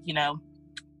whatever. Like,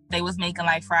 they was making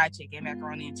like fried chicken,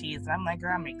 macaroni and cheese. And I'm like,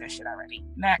 girl, I make that shit already.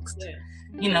 Next.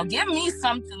 Yeah. Give me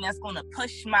something that's going to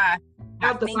push my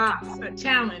out the box, a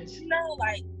challenge.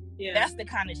 That's the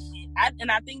kind of shit.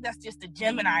 I think that's just the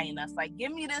Gemini in us. Like,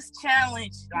 give me this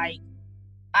challenge. Like,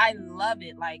 I love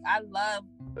it. Like, I love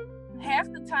half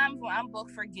the times when I'm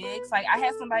booked for gigs, like, I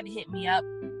had somebody hit me up.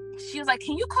 She was like,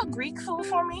 can you cook Greek food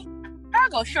for me? I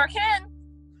go, sure can.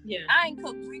 Yeah. I ain't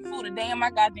cooked Greek food a day in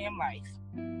my goddamn life.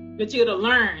 But you're to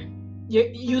learn.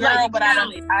 You girl, like, but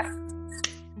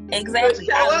exactly.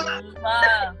 I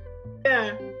love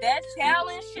that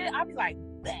challenge shit. I'll be like,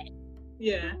 bet.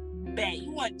 Yeah. Bet.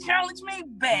 You want to challenge me?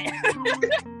 Bet.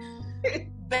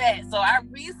 Bet. So I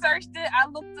researched it. I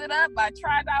looked it up. I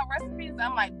tried out recipes.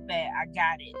 I'm like, bet. I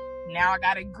got it. Now I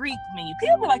got a Greek menu.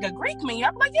 People be like, a Greek menu?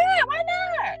 I'm like, yeah, why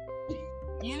not?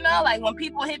 Like when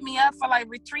people hit me up for like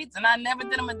retreats and I never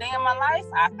did them a day in my life,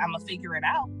 I'm going to figure it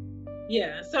out.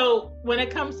 Yeah. So when it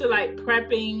comes to like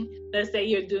prepping, let's say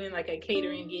you're doing like a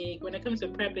catering gig, when it comes to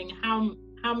prepping,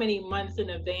 how many months in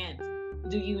advance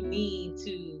do you need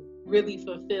to really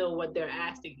fulfill what they're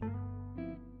asking you?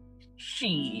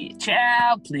 Shit,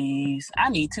 child, please. I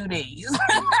need 2 days.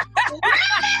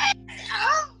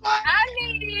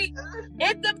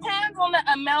 It depends on the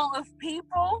amount of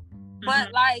people,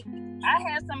 but like I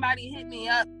had somebody hit me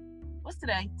up. What's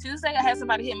today? Tuesday? I had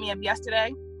somebody hit me up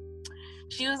yesterday.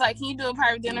 She was like, can you do a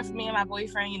private dinner for me and my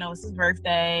boyfriend? It's his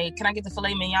birthday. Can I get the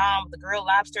filet mignon with the grilled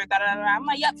lobster? Da, da, da. I'm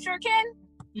like, yep, sure can.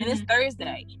 And it's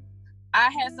Thursday. I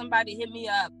had somebody hit me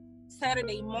up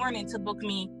Saturday morning to book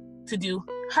me to do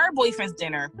her boyfriend's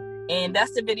dinner. And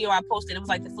that's the video I posted. It was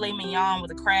like the filet mignon with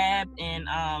the crab and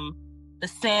the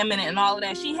salmon and all of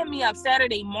that. She hit me up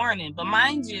Saturday morning. But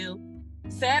mind you,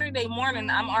 Saturday morning,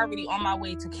 I'm already on my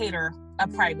way to cater a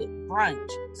private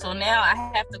brunch. So now I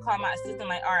have to call my assistant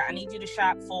like, all right, I need you to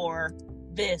shop for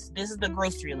this. This is the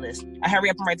grocery list. I hurry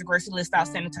up and write the grocery list out,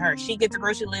 send it to her. She gets the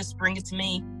grocery list, bring it to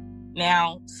me.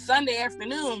 Now, Sunday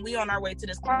afternoon, we on our way to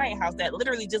this client house that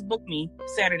literally just booked me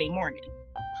Saturday morning.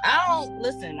 I'm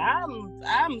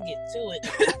get to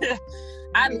it.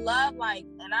 I love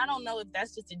and I don't know if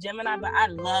that's just a Gemini, but I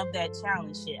love that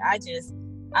challenge shit.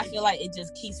 I feel like it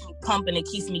just keeps me pumping. It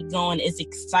keeps me going. It's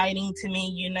exciting to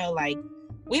me,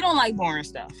 we don't like boring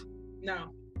stuff.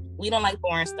 No. We don't like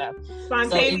boring stuff.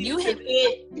 Spontaneous, so if you hit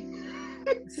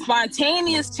it.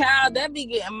 Spontaneous, child, that be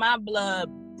getting my blood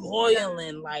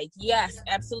boiling. Yes,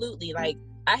 absolutely. I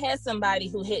had somebody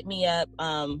who hit me up.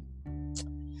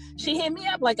 She hit me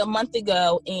up a month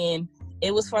ago, and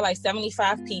it was for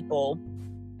 75 people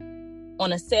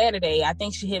on a Saturday. I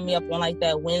think she hit me up on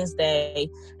that Wednesday.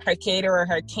 Her caterer,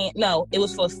 it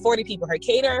was for 40 people. Her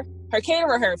caterer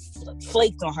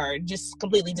flaked on her, just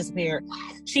completely disappeared.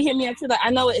 She hit me up too,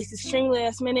 I know it's extremely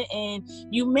last minute and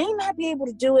you may not be able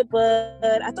to do it, but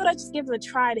I thought I'd just give it a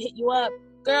try to hit you up.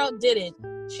 Girl did it.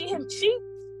 She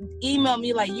emailed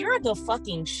me you're the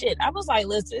fucking shit. I was like,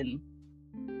 listen,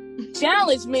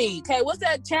 challenge me. Okay, what's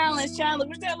that challenge?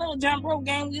 What's that little jump rope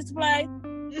game we used to play?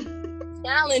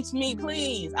 Challenge me,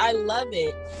 please. I love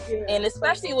it. Yeah. And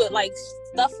especially with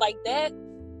stuff like that.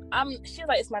 She's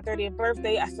like, it's my 30th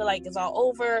birthday. I feel like it's all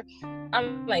over.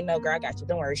 I'm like, no, girl, I got you.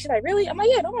 Don't worry. She's like, really? I'm like,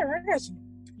 yeah, don't worry. I got you.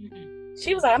 Mm-hmm.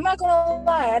 She was like, I'm not going to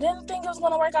lie. I didn't think it was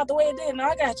going to work out the way it did. No,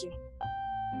 I got you.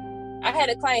 I had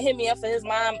a client hit me up for his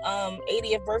mom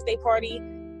 80th birthday party.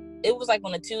 It was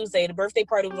on a Tuesday. The birthday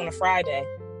party was on a Friday.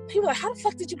 He was like, how the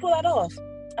fuck did you pull that off?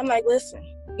 I'm like, listen.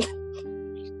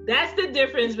 That's the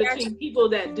difference between people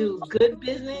that do good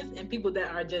business and people that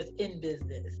are just in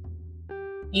business.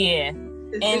 Yeah.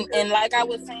 And like I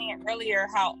was saying earlier,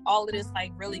 how all of this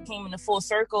really came into full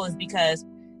circle is because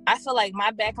I feel like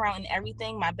my background in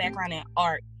everything, my background in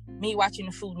art, me watching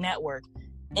the Food Network,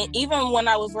 and even when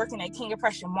I was working at King of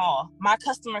Prussia Mall, my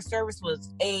customer service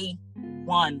was A1,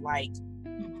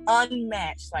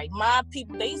 unmatched. My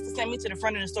people, they used to send me to the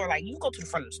front of the store, you go to the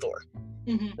front of the store.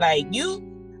 Mm-hmm.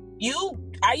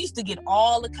 I used to get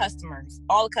all the customers.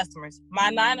 My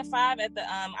 9 to 5 at the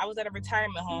I was at a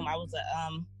retirement home. I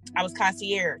was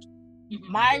concierge.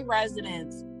 Mm-hmm. My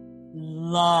residents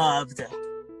loved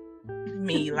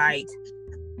me.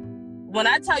 When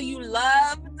I tell you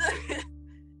loved,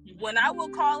 when I will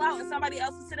call out and somebody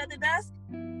else will sit at the desk,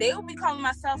 they will be calling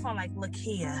my cell phone look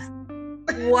here,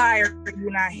 why are you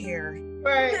not here?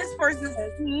 Right. This person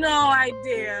has no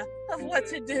idea of what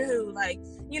to do.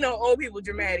 Old people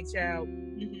dramatic, child.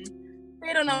 Mm-hmm.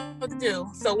 They don't know what to do.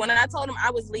 So when I told them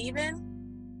I was leaving,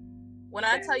 when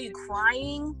I tell you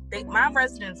crying, my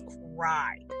residents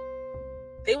cried.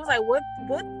 They was like,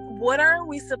 what are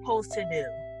we supposed to do?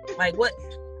 What?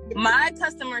 My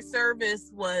customer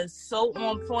service was so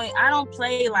on point. I don't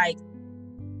play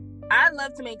I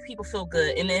love to make people feel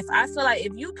good. And if I feel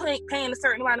if you paying a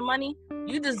certain amount of money,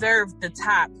 you deserve the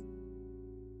top.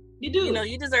 You do.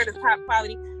 You deserve the top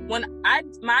quality.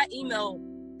 My email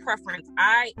preference,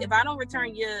 if I don't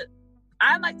return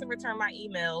I like to return my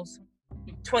emails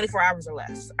 24 hours or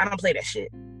less. I don't play that shit.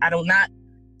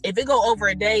 If it go over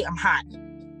a day, I'm hot.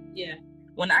 Yeah.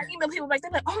 When I email people they're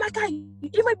like, oh my God, you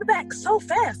emailed me back so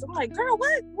fast. I'm like, girl,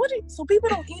 what? So people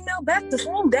don't email back the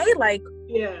same day?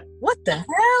 Yeah. What the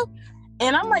hell?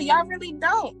 And I'm like, y'all really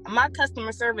don't. My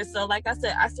customer service, so like I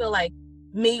said, I feel like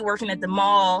me working at the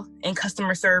mall in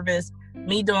customer service,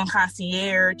 me doing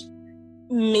concierge,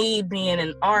 me being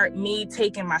in art, me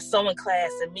taking my sewing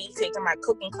class and me taking my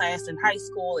cooking class in high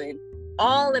school, and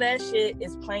all of that shit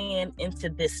is playing into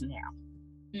this now.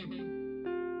 Mm-hmm.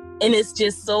 And it's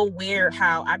just so weird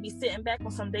how I be sitting back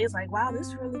on some days wow,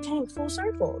 this really came full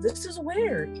circle. This is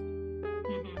weird.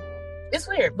 Mm-hmm. It's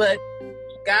weird, but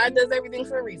God does everything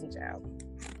for a reason, child.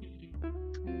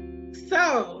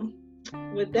 So,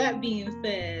 with that being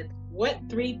said, what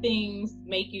 3 things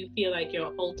make you feel like you're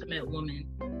an ultimate woman?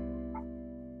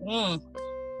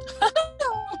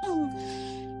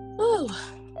 Ooh.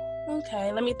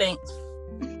 Okay, let me think.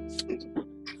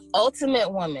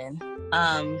 Ultimate woman.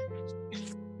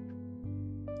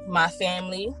 My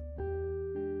family.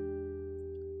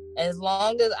 As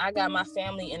long as I got my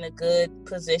family in a good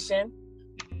position,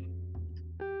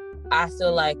 I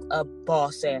feel like a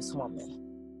boss ass woman.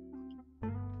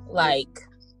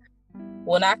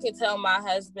 When I can tell my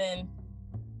husband,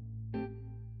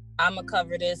 I'm gonna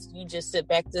cover this, you just sit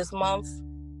back this month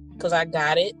because I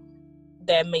got it,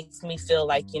 that makes me feel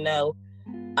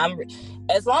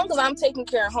as long as I'm taking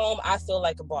care of home, I feel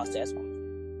like a boss ass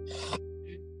woman.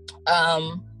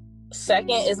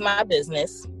 Second is my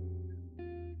business.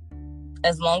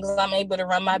 as long as I'm able to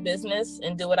run my business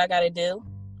and do what I got to do,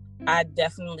 I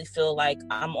definitely feel like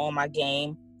I'm on my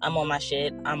game. I'm on my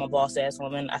shit. I'm a boss ass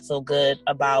woman. I feel good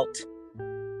about,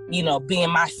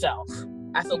 being myself.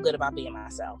 I feel good about being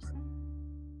myself.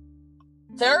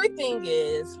 Third thing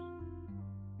is,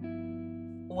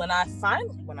 when I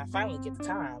finally get the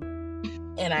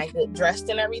time and I get dressed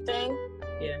and everything,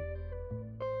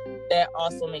 that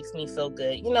also makes me feel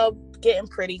good. Getting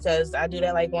pretty, because I do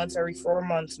that like once every 4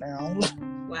 months now.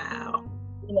 Wow.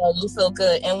 You feel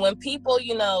good. And when people,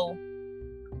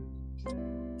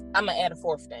 I'm gonna add a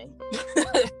fourth thing.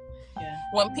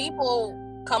 When people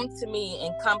come to me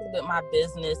and compliment my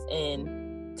business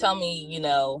and tell me,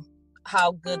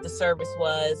 how good the service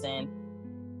was, and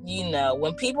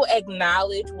when people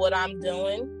acknowledge what I'm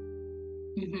doing,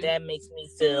 that makes me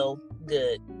feel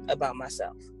good about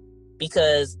myself,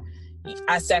 because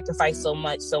I sacrifice so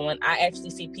much. So when I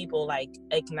actually see people like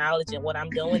acknowledging what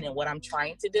I'm doing and what I'm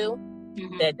trying to do,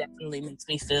 that definitely makes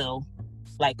me feel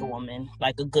like a woman,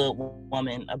 like a good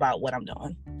woman about what I'm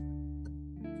doing.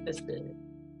 That's good.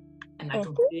 And I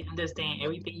completely understand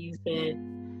everything you said.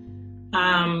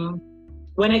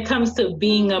 When it comes to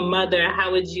being a mother,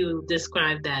 how would you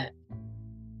describe that?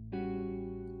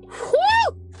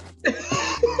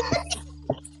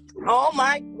 Oh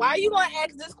my, why are you going to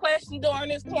ask this question during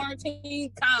this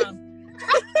quarantine time?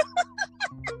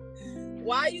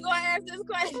 Why are you going to ask this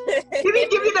question? Give me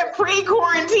the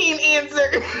pre-quarantine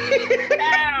answer.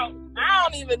 Now, I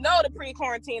don't even know the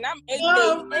pre-quarantine. I'm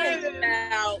 8 days in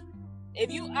now. If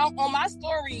you out on my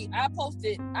story, I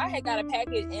posted, I had got a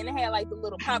package and it had like the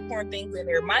little popcorn things in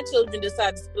there. My children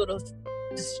decided to spill the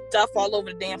stuff all over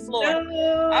the damn floor.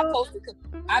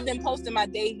 I've been posting my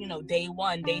day, day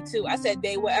 1, day 2. I said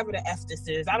day whatever the F this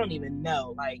is. I don't even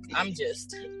know. Like, I'm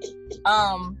just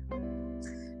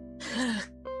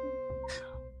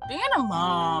being a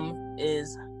mom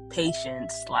is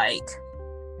patience. Like,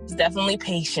 it's definitely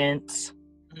patience.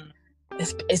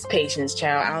 It's patience,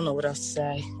 child. I don't know what else to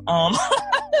say.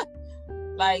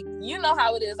 Like, you know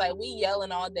how it is. Like, we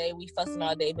yelling all day, we fussing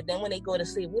all day, but then when they go to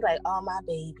sleep, we like, oh, my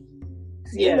baby.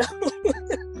 Yeah.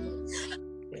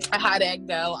 How that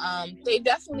go? They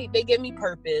give me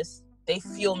purpose. They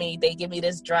fuel me. They give me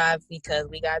this drive, because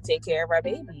we gotta take care of our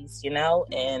babies,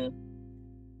 and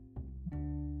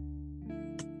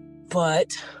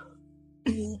but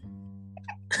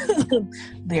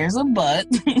there's a but.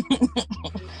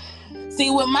 See,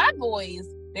 with my boys,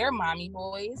 they're mommy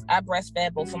boys. I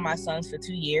breastfed both of my sons for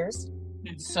 2 years.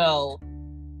 So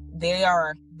they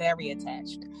are very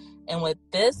attached. And with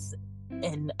this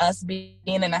and us being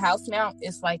in the house now,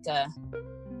 it's like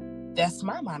that's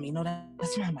my mommy. No,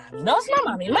 that's my mommy. No, it's my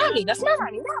mommy. Mommy, that's my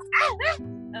mommy.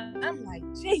 No, I'm like,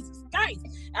 Jesus Christ.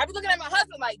 I be looking at my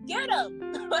husband like, get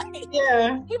him. Like,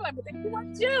 yeah. He's like, but they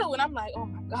want you. And I'm like, oh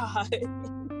my God.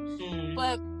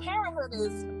 But parenthood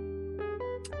is,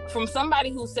 from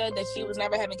somebody who said that she was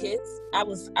never having kids, I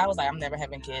was like, I'm never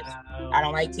having kids. I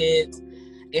don't like kids.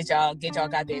 Get y'all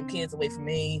goddamn kids away from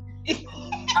me.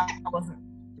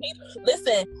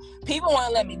 Listen, people want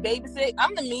to let me babysit.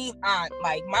 I'm the mean aunt.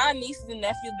 Like, my nieces and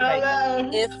nephews, like,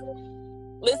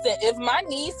 if my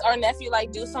niece or nephew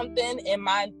like do something and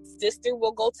my sister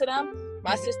will go to them,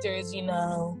 my sister is, she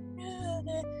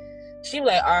be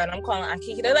like, all right, I'm calling Aunt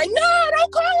Kiki. They're like, no,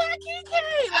 don't call Aunt Kiki.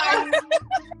 Like,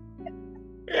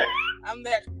 I'm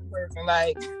that person.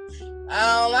 Like,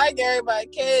 I don't like everybody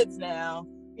kids now.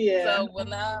 Yeah. So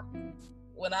when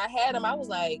I had them, I was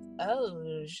like,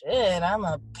 oh shit, I'm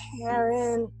a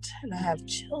parent and I have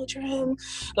children.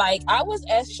 Like, I was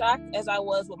as shocked as I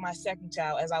was with my second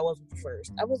child as I was with the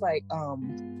first. I was like,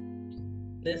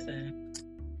 listen,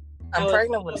 I'm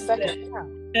pregnant with a second child.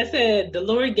 I said, the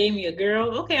Lord gave me a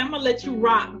girl. Okay, I'm gonna let you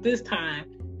rock this time.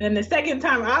 And the second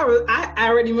time, I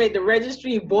already made the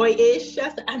registry boyish. I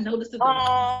said, I know this is a boy.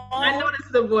 I know this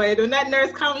is a boy. When that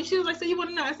nurse called me, she was like, so you want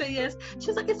to know? I said, yes. She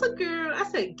was like, it's a girl. I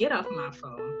said, get off my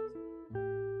phone.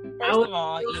 I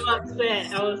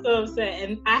was so upset.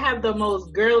 And I have the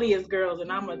most girliest girls,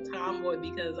 and I'm a tomboy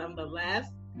because I'm the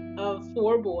last of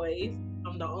 4 boys.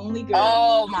 I'm the only girl.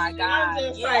 Oh, my God. I'm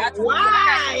just like,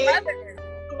 why?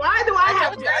 Why do I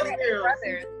have girls?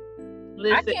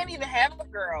 Listen. I can't even have a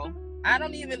girl. I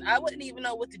wouldn't even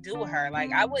know what to do with her.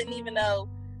 Like, I wouldn't even know.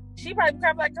 She probably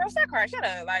cry like, girl, stop crying. Shut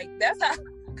up. Like, that's how,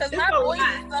 because my boy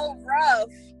is so rough.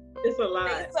 It's a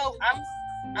lot. So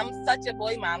I'm such a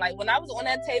boy mom. Like, when I was on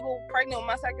that table pregnant with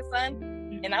my second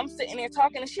son, and I'm sitting there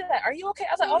talking, and she's like, are you okay?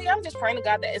 I was like, oh yeah, I'm just praying to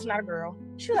God that it's not a girl.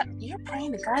 She's like, you're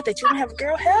praying to God that you don't have a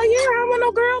girl? Hell yeah, I don't want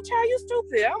no girl, child. You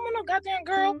stupid. I don't want no goddamn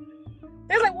girl.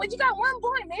 They're like, well, you got one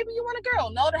boy. Maybe you want a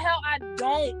girl. No, the hell I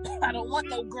don't. I don't want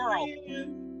no girl.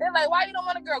 They're like, why you don't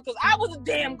want a girl? Because I was a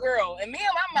damn girl, and me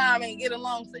and my mom ain't get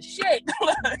along for shit.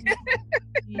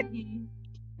 Mm-hmm.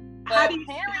 How do you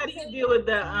deal with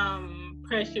the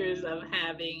pressures of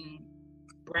having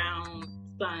brown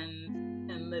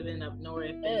sons and living up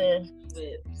north and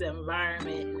with the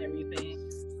environment and everything?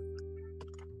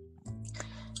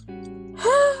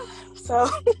 So,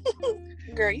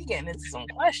 girl, you getting into some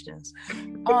questions.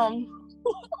 Because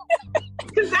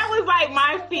that was like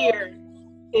my fear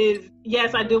is,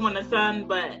 yes, I do want a son,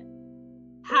 but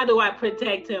how do I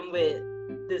protect him with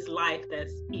this life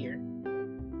that's here?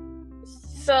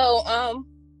 So,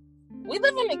 we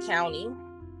live in the county.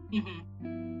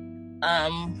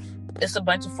 Mm-hmm. It's a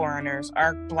bunch of foreigners.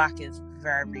 Our block is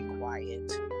very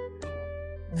quiet.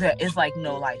 It's like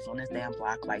no life on this damn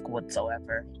block, like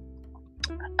whatsoever.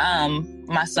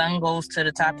 My son goes to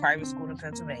the top private school in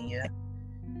Pennsylvania,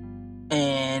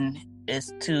 and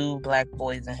it's 2 black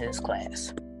boys in his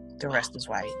class. The rest is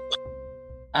white.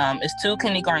 It's 2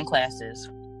 kindergarten classes.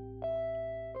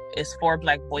 It's 4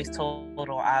 black boys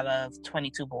total out of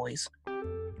 22 boys.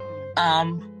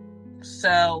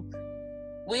 So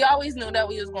we always knew that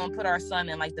we was going to put our son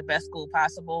in like the best school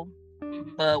possible.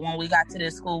 But when we got to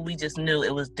this school, we just knew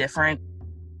it was different.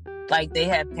 Like, they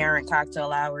had parent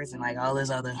cocktail hours and like all this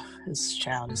other. This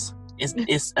child is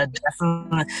it's a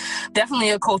definitely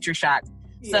a culture shock.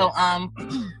 Yeah. So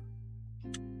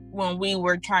when we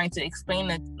were trying to explain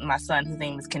to my son, his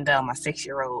name is Kendall, my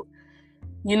 6-year-old,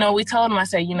 we told him, I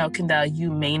said, Kendall,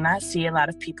 you may not see a lot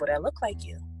of people that look like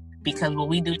you, because what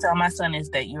we do tell my son is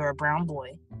that you're a brown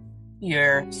boy,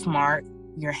 you're smart,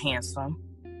 you're handsome,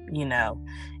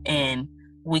 and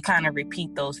we kind of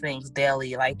repeat those things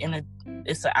daily. Like,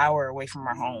 it's an hour away from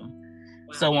our home.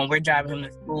 Wow. So when we're driving him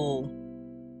to school,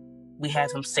 we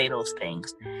have him say those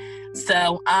things.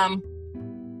 So,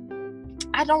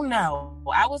 I don't know.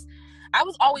 I was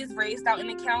always raised out in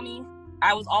the county.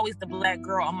 I was always the black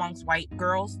girl amongst white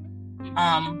girls.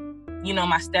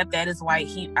 My stepdad is white.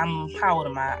 How old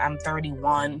am I? I'm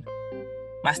 31.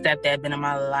 My stepdad been in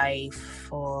my life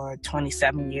for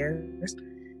 27 years.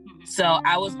 So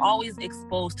I was always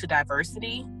exposed to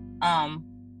diversity.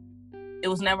 It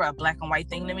was never a black and white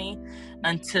thing to me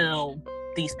until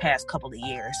these past couple of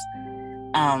years.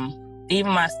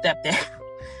 Even my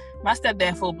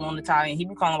stepdad full-blown Italian. He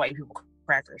be calling white people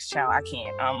crackers. Child, I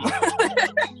can't.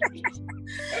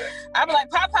 I be like,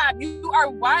 Pop, you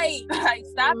are white. Like,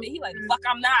 stop it. He like, fuck,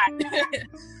 I'm not.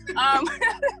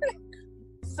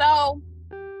 So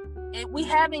we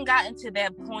haven't gotten to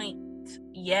that point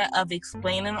yet of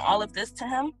explaining all of this to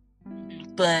him,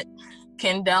 but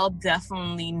Kendall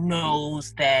definitely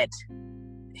knows that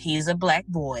he's a black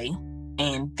boy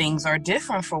and things are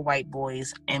different for white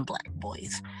boys and black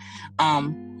boys.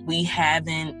 We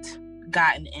haven't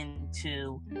gotten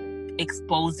into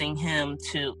exposing him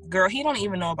to, girl, he don't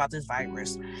even know about this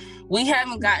virus. We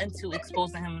haven't gotten to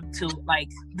exposing him to like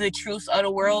the truths of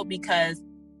the world, because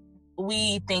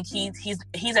we think he's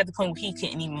at the point where he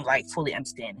can't even like fully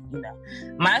understand it.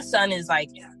 My son is like,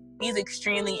 he's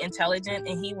extremely intelligent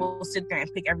and he will sit there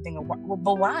and pick everything up.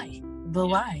 But why?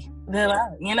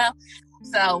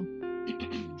 So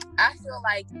I feel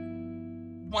like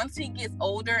once he gets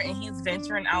older and he's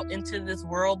venturing out into this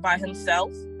world by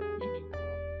himself,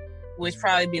 which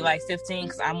probably be like 15,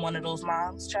 because I'm one of those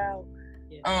moms, child.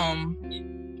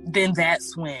 Then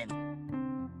that's when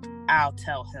I'll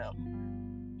tell him.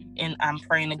 And I'm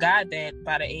praying to God that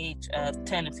by the age of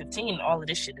 10 and 15, all of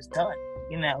this shit is done,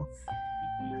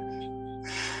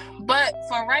 But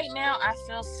for right now, I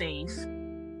feel safe.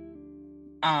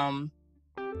 I've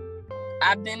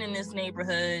been in this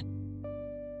neighborhood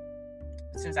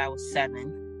since I was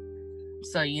 7.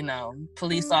 So,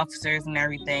 police officers and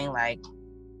everything, like,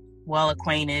 well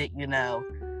acquainted,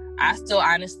 I still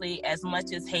honestly, as much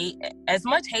hate as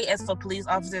for police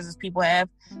officers as people have,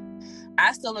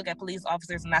 I still look at police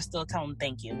officers and I still tell them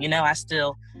thank you. I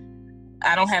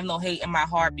don't have no hate in my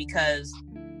heart, because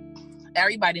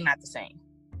everybody not the same,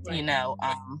 right.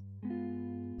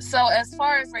 So as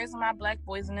far as raising my black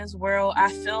boys in this world,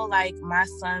 I feel like my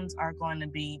sons are going to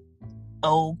be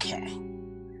okay.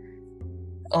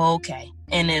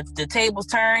 And if the tables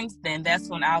turns, then that's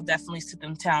when I'll definitely sit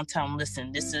them down and tell them,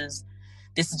 listen, this is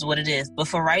what it is. But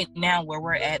for right now, where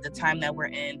we're at, the time that we're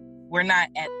in, we're not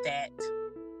at that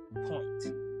point.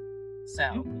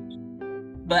 So,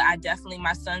 but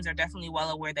my sons are definitely well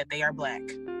aware that they are black,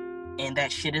 and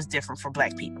that shit is different for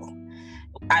black people.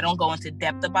 I don't go into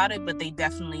depth about it, but they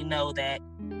definitely know that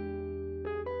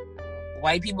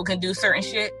white people can do certain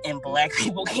shit and black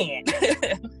people can't.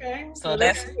 Okay. So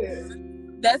that's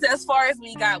as far as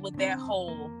we got with that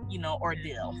whole,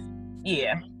 ordeal.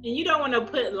 Yeah. And you don't want to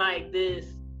put like this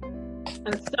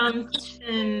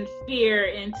assumption, fear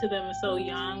into them so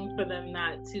young for them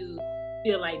not to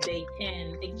feel like they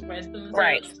can express themselves.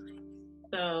 Right.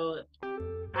 So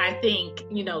I think,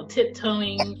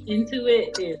 tiptoeing into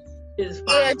it is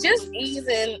fine. Yeah, just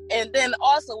easing. And then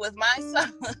also with my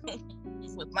son,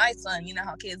 you know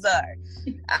how kids are.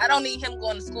 I don't need him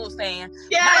going to school saying,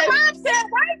 my mom said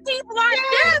white people are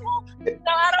devil.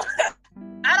 No,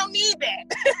 I don't need that.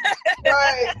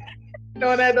 Right.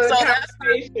 No, that's so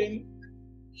conversation.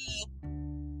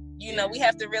 We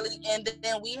have to really, and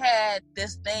then we had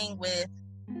this thing with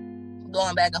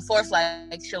going back and forth,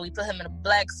 like, should we put him in a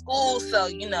black school so,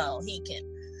 he can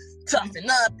toughen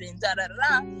up and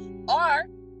da-da-da-da, or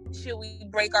should we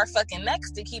break our fucking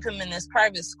necks to keep him in this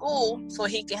private school so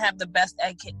he can have the best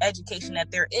education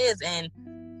that there is? And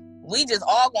we just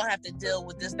all gonna have to deal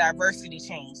with this diversity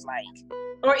change,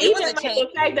 or even the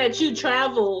fact that you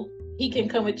travel, he can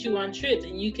come with you on trips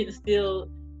and you can still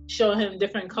show him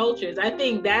different cultures. I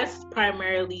think that's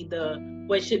primarily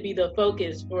what should be the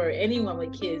focus for anyone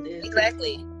with kids. Is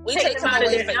exactly. We take him out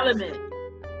of their element.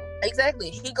 Exactly.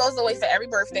 He goes away for every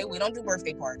birthday. We don't do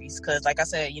birthday parties because, like I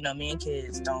said, me and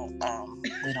kids don't.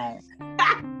 We don't.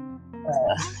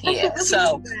 Yeah.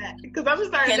 So because I'm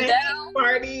starting Kendall,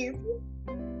 parties.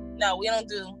 No, we don't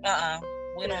do.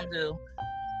 We don't do.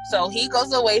 So he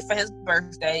goes away for his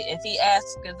birthday. If he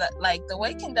asks, like the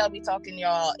way Kendall be talking,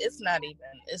 y'all, it's not even.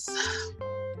 It's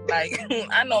like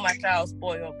I know my child's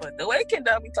spoiled, but the way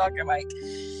Kendall be talking, like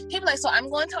he be like, so I'm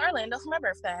going to Orlando for my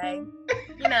birthday,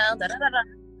 da da da da,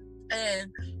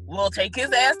 and we'll take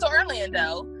his ass to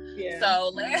Orlando. Yeah. So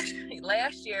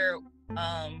last year,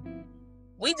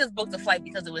 we just booked a flight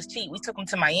because it was cheap. We took him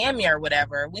to Miami or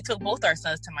whatever. We took both our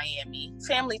sons to Miami.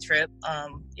 Family trip.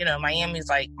 Miami's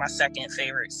like my second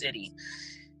favorite city.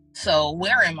 So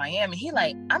we're in Miami. He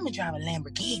like, I'm gonna drive a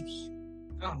Lamborghini.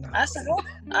 Oh, no. I said,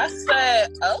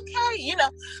 okay,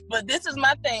 but this is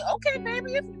my thing. Okay,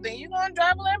 baby, if you think you're gonna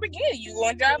drive a Lamborghini, you're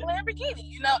gonna drive a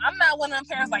Lamborghini. I'm not one of them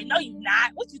parents like, no, you're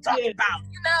not. What you talking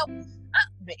about?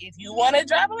 But if you want to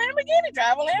drive a Lamborghini,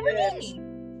 drive a Lamborghini. Yeah.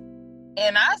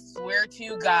 And I swear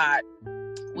to God,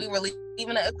 we were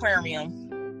leaving the aquarium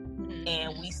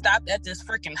and we stopped at this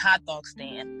freaking hot dog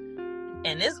stand.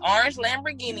 And this orange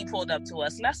Lamborghini pulled up to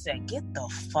us. And I said, get the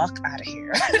fuck out of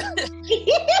here.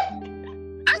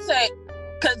 I said,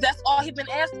 because that's all he'd been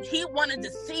asking. He wanted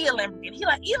to see a Lamborghini. He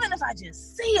like, even if I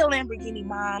just see a Lamborghini,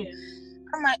 Mom. Yeah.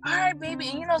 I'm like, all right, baby.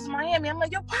 And it's Miami. I'm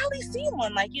like, you'll probably see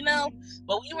one.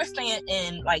 But we were staying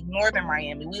in northern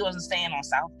Miami. We wasn't staying on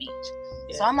South Beach.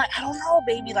 Yeah. So I'm like, I don't know,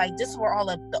 baby. This is where all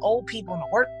of the old people and the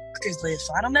workers live.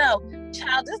 So I don't know.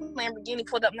 Child, this Lamborghini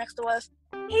pulled up next to us.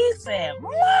 He said,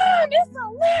 Mom, it's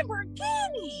a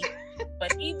Lamborghini.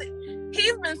 But he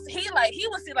would see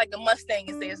a Mustang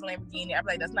and say it's a Lamborghini. I'm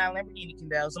like, that's not a Lamborghini,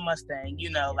 Kendall. It's a Mustang.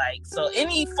 So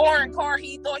any foreign car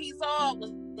he thought he saw was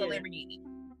a Lamborghini.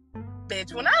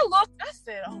 Bitch, when I looked, I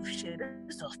said, oh shit,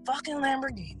 it's a fucking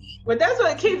Lamborghini. But that's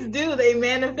what kids do. They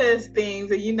manifest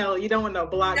things and you don't want to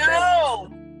block them. No.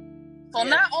 So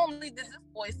not only did this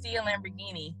boy see a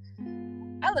Lamborghini,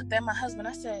 I looked at my husband,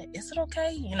 I said, is it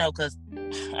okay? Because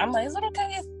I'm like, is it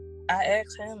okay if I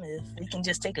ask him if we can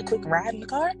just take a quick ride in the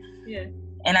car? Yeah.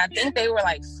 And I think they were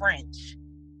French.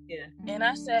 Yeah. And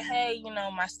I said, hey,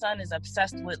 my son is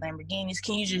obsessed with Lamborghinis.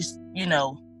 Can you just,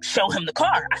 show him the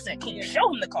car? I said, can you show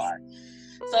him the car?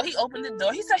 So he opened the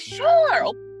door. He said, sure.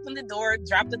 Opened the door,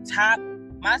 dropped the top.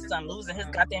 My son losing his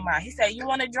goddamn mind. He said, you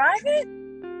want to drive it?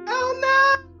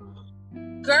 Oh,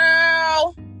 no.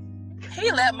 Girl. He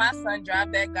let my son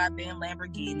drive that goddamn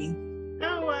Lamborghini.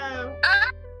 Oh, wow.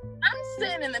 I'm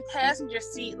sitting in the passenger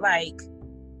seat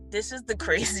this is the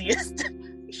craziest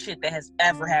shit that has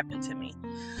ever happened to me.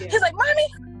 Yeah. He's like, Mommy,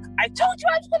 I told you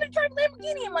I was going to drive a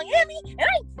Lamborghini in Miami, and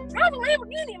I drive a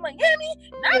Lamborghini in Miami,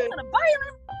 and I'm going to buy a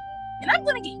Lamborghini, and I'm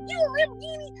going to get you a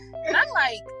Lamborghini. And I'm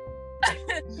like,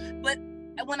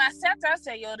 but when I sat there, I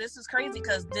said, yo, this is crazy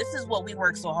because this is what we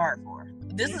work so hard for.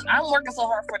 I'm working so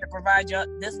hard for to provide you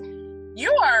this.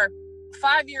 You are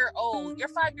 5 years old. You're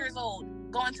 5 years old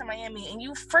going to Miami, and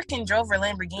you freaking drove a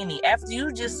Lamborghini after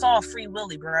you just saw Free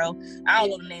Willy, bro. I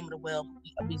don't know the name of the whale.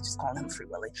 We just call him Free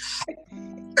Willy.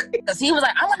 Because he was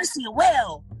like, I want to see a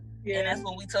whale. Yeah. And that's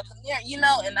when we took him there,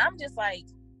 and I'm just like,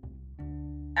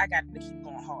 I got to keep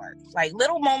going hard.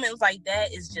 Little moments like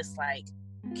that is just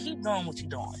keep doing what you're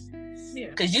doing. Yeah.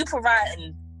 Because you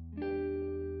providing.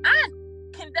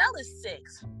 Kendall is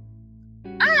 6.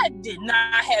 I did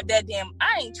not have that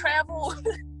I ain't traveled.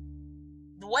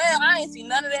 I ain't see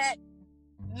none of that.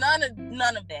 None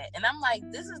of that. And I'm like,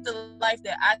 this is the life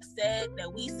that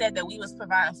we said that we was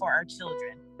providing for our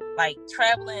children.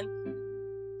 Traveling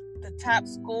the top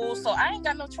school, so I ain't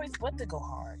got no choice but to go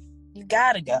hard. You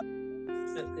gotta go.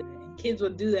 That's good. Kids will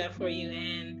do that for you,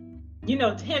 and you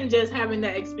know, him just having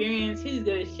that experience, he's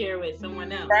gonna share with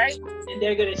someone else, right? And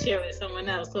they're gonna share with someone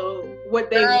else. So what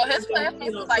they his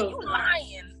parents was like, you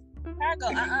lying. I go,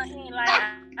 he ain't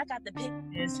lying. I got the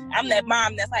pictures. I'm that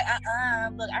mom that's like,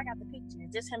 look, I got the pictures.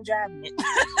 Just him driving it.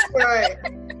 Right.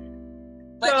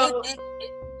 But so, it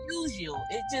fuels you.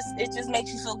 It just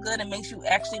makes you feel good and makes you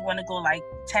actually want to go like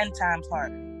 10 times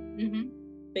harder. Mm-hmm.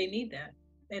 They need that.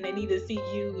 And they need to see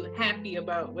you happy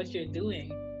about what you're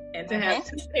doing. And to have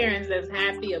two parents that's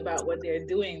happy about what they're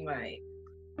doing, like,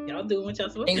 y'all doing what y'all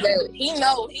supposed to do. He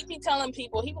know. He be telling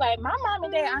people, he be like, my mom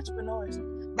and dad entrepreneurs.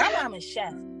 My mom is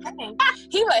chef.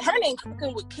 He like, her name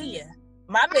Cooking with Kia.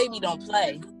 My baby don't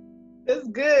play. That's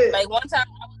good. Like one time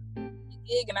I was at a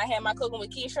gig and I had my Cooking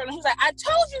with Kia shirt on. He's like, I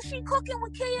told you she cooking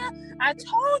with Kia. I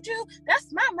told you.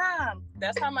 That's my mom.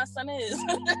 That's how my son is.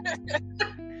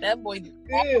 That boy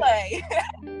don't play.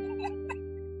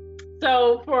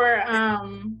 So for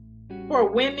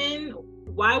women,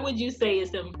 why would you say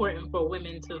it's important for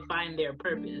women to find their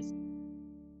purpose?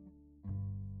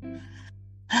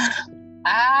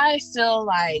 I feel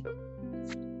like,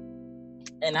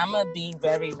 and I'm going to be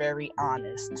very, very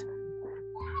honest.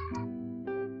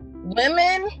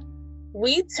 Women,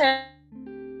 we're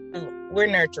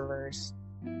nurturers.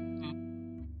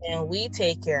 And we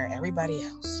take care of everybody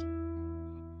else.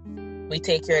 We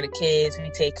take care of the kids. We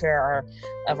take care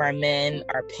of our men,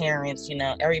 our parents, you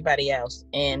know, everybody else.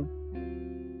 And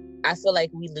I feel like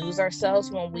we lose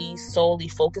ourselves when we solely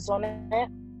focus on that.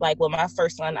 Like with my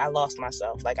first son, I lost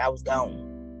myself. Like I was gone.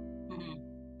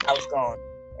 I was gone.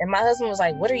 And my husband was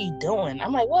like, what are you doing?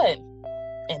 I'm like, what?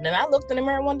 And then I looked in the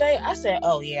mirror one day. I said,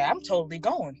 oh yeah, I'm totally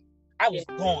gone. I was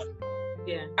gone.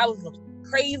 Yeah. I was looking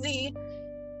crazy.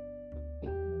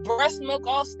 Breast milk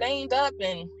all stained up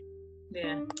and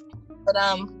yeah. But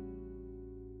I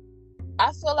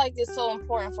feel like it's so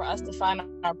important for us to find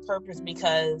our purpose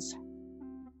because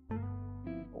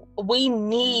we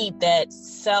need that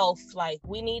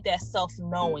we need that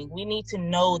self-knowing. We need to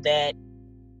know that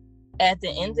at the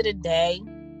end of the day,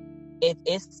 if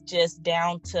it's just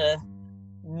down to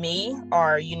me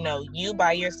or, you know, you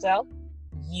by yourself,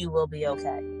 you will be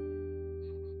okay.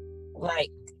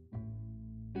 Like,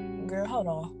 girl, hold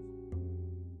on.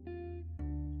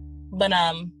 But,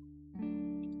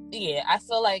 yeah, I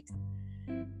feel like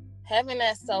having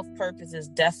that self-purpose is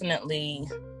definitely,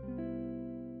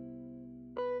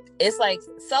 it's like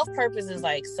self-purpose is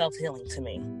like self-healing to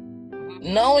me.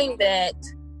 Knowing that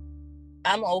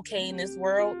I'm okay in this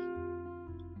world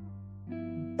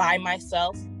by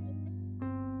myself.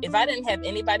 If I didn't have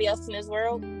anybody else in this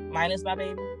world, minus my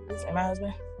babies and my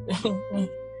husband,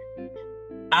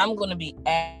 I'm going to be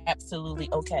absolutely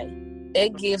okay.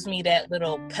 It gives me that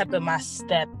little pep in my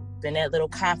step and that little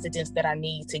confidence that I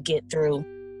need to get through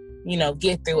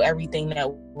everything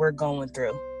that we're going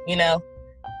through, you know?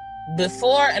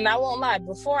 Before, and I won't lie,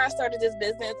 before I started this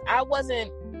business, I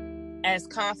wasn't as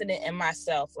confident in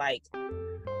myself,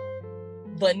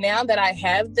 but now that I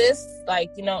have this,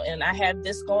 and I have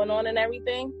this going on and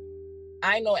everything,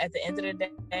 I know at the end of the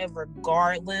day,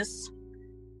 regardless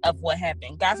of what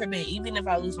happened, God forbid, even if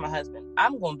I lose my husband,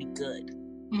 I'm going to be good.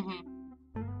 Mm-hmm.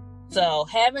 So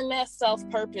having that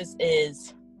self-purpose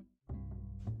is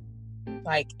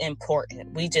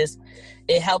important.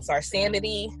 It helps our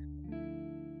sanity.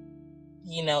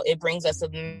 You know, it brings us a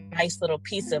nice little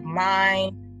peace of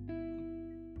mind.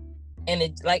 And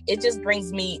it just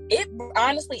brings me, it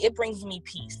brings me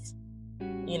peace,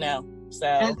 you know, so.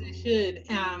 As it should.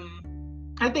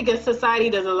 I think a society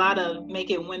does a lot of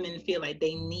making women feel like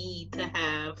they need to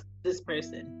have this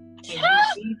person. And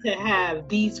you need to have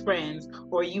these friends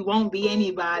or you won't be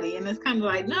anybody. And it's kind of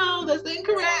like, no, that's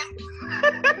incorrect.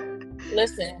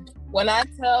 Listen, when I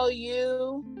tell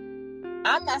you,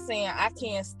 I'm not saying I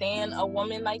can't stand a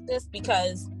woman like this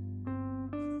because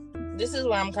this is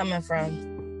where I'm coming from.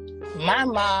 My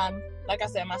mom, like I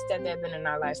said, my stepdad been in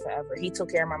our lives forever. He took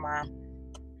care of my mom.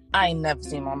 I ain't never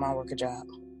seen my mom work a job.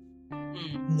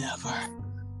 Never.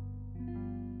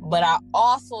 But I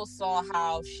also saw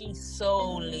how she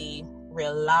solely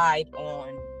relied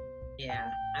on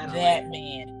that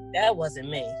man. That wasn't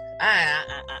me. Yeah,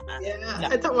 no.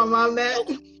 I told my mom that.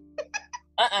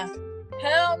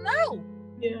 Hell no.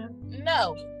 Yeah.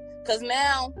 No. Because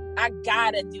now I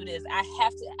gotta do this. I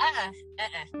have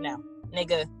to. No.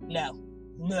 Nigga,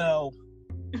 no.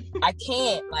 I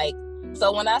can't.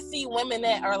 So when I see women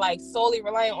that are solely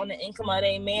reliant on the income of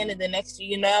their man, and the next thing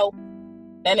you know,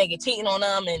 that nigga cheating on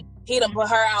them and he done put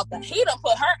her out the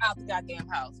goddamn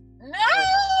house.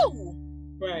 No!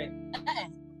 Right.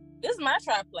 This is my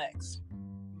triplex.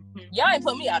 Y'all ain't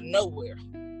put me out of nowhere.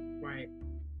 Right.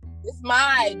 This is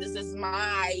my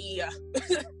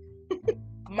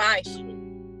my shit.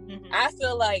 Mm-hmm. I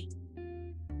feel like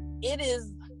it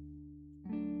is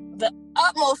the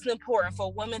utmost important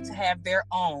for women to have their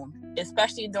own,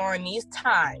 especially during these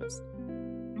times,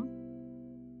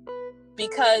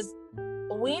 because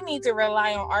we need to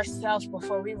rely on ourselves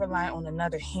before we rely on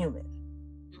another human.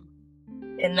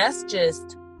 And that's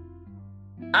just,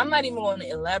 I'm not even going to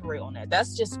elaborate on that.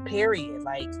 That's just period.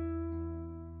 Like,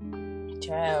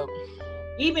 child.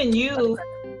 Even you,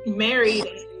 married,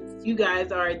 you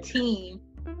guys are a team.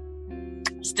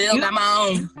 Still got my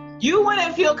own. You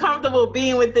wouldn't feel comfortable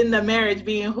being within the marriage,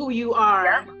 being who you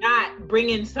are, not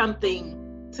bringing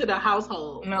something to the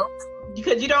household. No.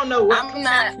 Because you don't know what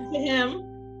happened to him.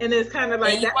 And it's kind of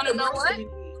like, you want to know what?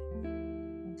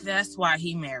 That's why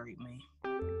he married me.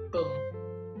 Boom.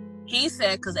 He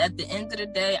said, because at the end of the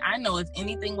day, I know if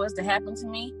anything was to happen to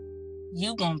me,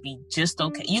 you gonna be just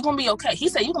okay. You gonna be okay. He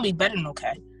said you gonna be better than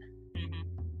okay.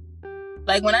 Mm-hmm.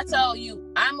 Like when I tell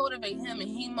you, I motivate him and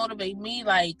he motivate me.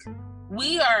 Like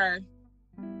we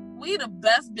the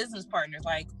best business partners.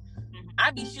 Like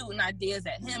I be shooting ideas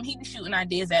at him, he be shooting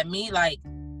ideas at me. Like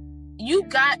you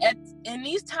got in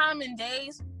these time and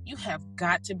days, you have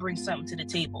got to bring something to the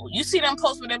table. You see them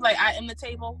posts where they're like, I am the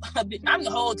table. I'm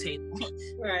the whole table.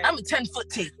 Right. I'm a 10-foot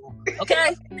table.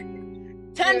 Okay?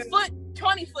 10-foot,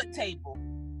 20-foot table.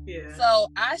 Yeah. So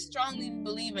I strongly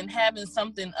believe in having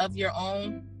something of your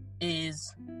own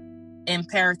is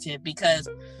imperative, because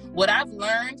what I've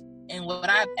learned and what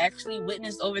I've actually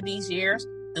witnessed over these years,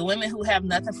 the women who have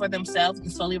nothing for themselves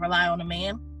and solely rely on a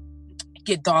man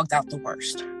get dogged out the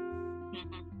worst.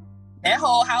 Mm-hmm. That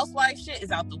whole housewife shit is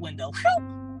out the window.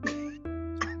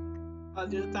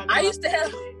 I used to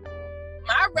have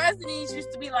my residents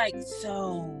used to be like,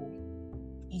 so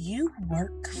you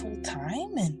work full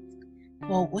time, and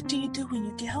well, what do you do when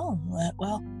you get home?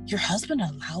 Well, your husband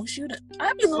allows you to.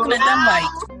 I'd be looking at them like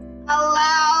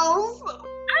allows.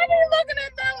 I'd be looking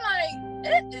at them like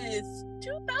it is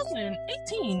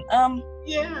 2018.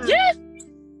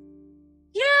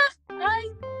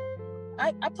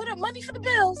 I put up money for the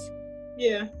bills.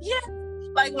 Yeah.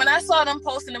 Like when I saw them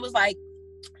posting, it was like,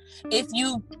 if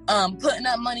you putting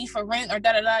up money for rent or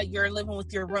you're living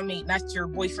with your roommate, not your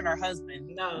boyfriend or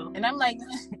husband. No. And I'm like,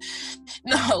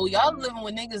 no, y'all living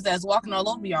with niggas that's walking all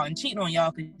over y'all and cheating on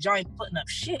y'all because y'all ain't putting up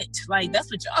shit. Like that's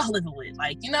what y'all living with.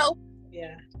 Like, you know?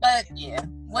 Yeah. But yeah,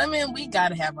 women, we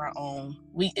gotta have our own.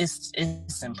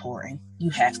 It's important.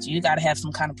 You have to. You gotta have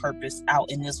some kind of purpose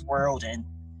out in this world, and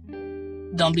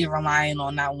don't be relying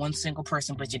on not one single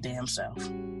person but your damn self.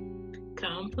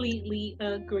 Completely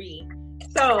agree.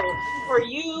 So, for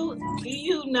you, do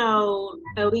you know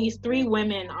at least 3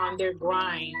 women on their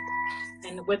grind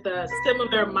and with a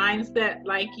similar mindset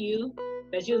like you,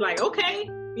 that you're like, okay,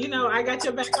 you know, I got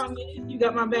your back on this, you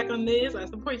got my back on this, I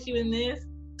support you in this?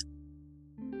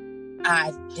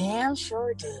 I damn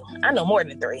sure do. I know more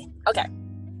than 3. Okay.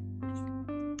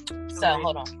 So,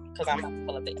 hold on, because I'm about to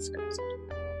pull up the Instagram.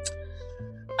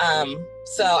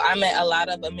 So I met a lot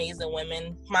of amazing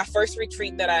women. My first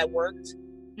retreat that I worked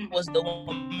was the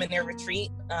Women Retreat.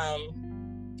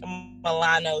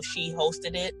 Milano, she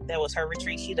hosted it. That was her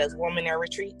retreat. She does Women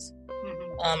Retreats.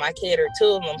 I catered 2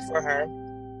 of them for her.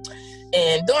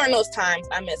 And during those times,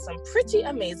 I met some pretty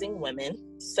amazing women.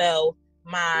 So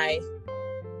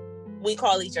we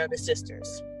call each other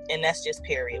sisters. And that's just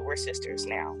period. We're sisters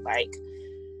now. Like,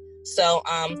 so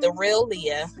the real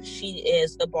Leah, she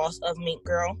is the boss of Mink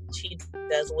Girl. She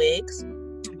does wigs.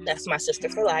 That's my sister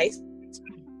for life.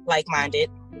 Like-minded,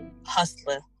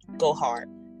 hustler, go hard.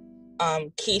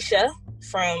 Keisha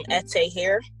from Ete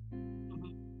Hair.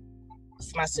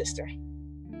 That's my sister.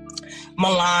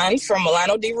 Milan from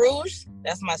Milano de Rouge.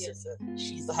 That's my sister.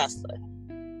 She's a hustler.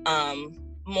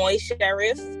 Moy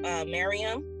Sheriff,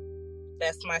 Miriam.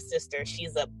 That's my sister.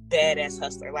 She's a badass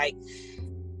hustler. Like,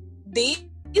 these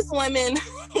women,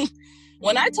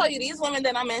 when I tell you these women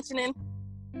that I'm mentioning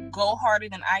go harder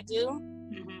than I do,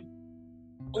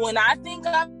 when I think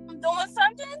I'm doing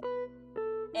something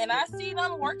and I see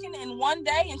them working in one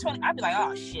day and 20, I'd be like,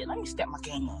 oh shit, let me step my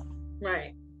game up.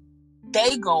 Right.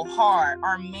 They go hard.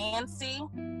 Our Mancy,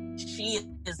 she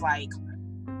is like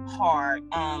hard.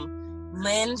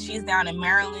 Lynn, she's down in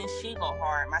Maryland, she go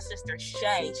hard. My sister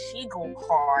Shay, she go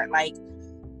hard. Like,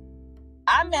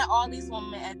 I met all these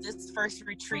women at this first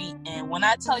retreat, and when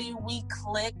I tell you we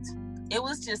clicked, it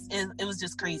was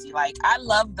just crazy. Like, I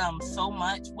love them so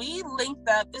much. We linked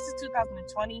up. This is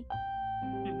 2020.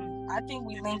 I think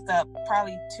we linked up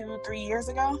probably 2-3 years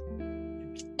ago.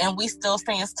 and we still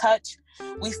stay in touch.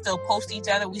 We still post each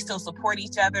other. We still support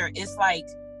each other. It's like,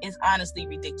 it's honestly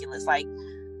ridiculous. Like,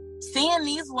 seeing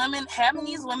these women, having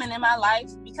these women in my life,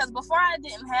 because before I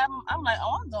didn't have them, I'm like,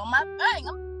 oh, I'm doing my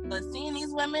thing. But seeing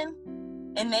these women,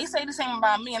 and they say the same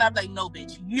about me, and I'm like, no,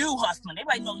 bitch, you hustling. They're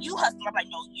like, no, you hustling. I'm like,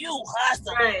 no, you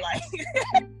hustling. Right.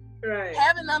 Like, right.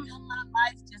 Having them in my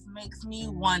life just makes me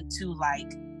want to,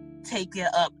 like, take it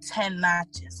up 10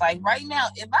 notches. Like, right now,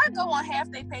 if I go on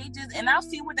half their pages and I'll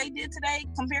see what they did today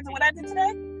compared to what I did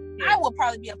today, I will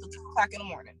probably be up to 2 o'clock in the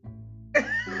morning.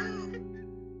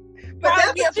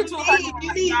 But that's what you need.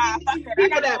 You need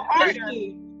people that push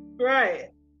you.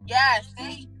 Right. Yes,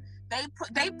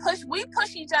 we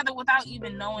push each other without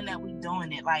even knowing that we're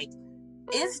doing it. Like,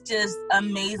 it's just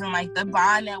amazing, like, the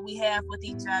bond that we have with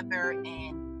each other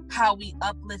and how we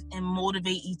uplift and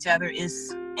motivate each other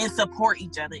and support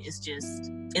each other is just,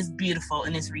 it's beautiful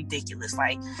and it's ridiculous.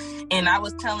 Like, and I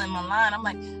was telling Milan, I'm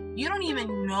like, you don't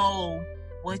even know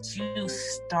what you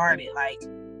started. Like,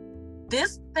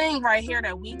 this thing right here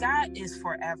that we got is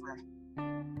forever.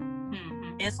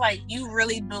 Mm-hmm. It's like you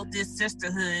really built this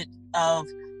sisterhood of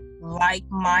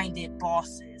like-minded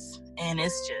bosses, and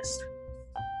it's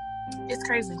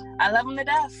crazy. I love them to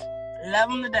death. Yeah,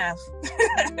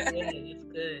 it's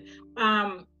good.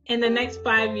 In the next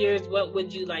 5 years, what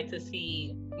would you like to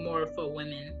see more for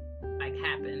women, like,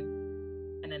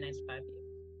 happen in the next 5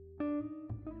 years?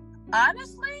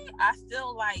 Honestly, I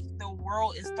feel like the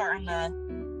world is starting to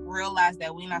realize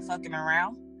that we're not fucking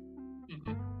around.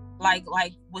 Mm-hmm. Like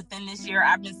within this year,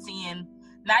 I've been seeing,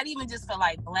 not even just for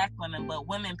like Black women, but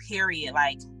women period.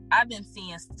 Like, I've been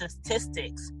seeing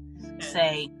statistics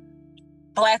say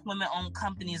Black women-owned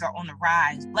companies are on the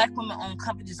rise. Black women-owned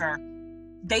companies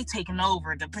they taking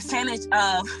over. The percentage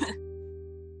of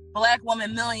Black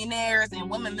women millionaires and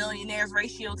women millionaires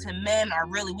ratio to men are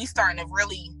really, we starting to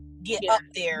really get up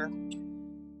there,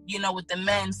 you know, with the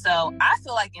men. So I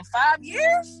feel like in 5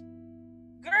 years,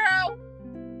 girl,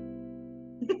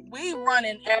 we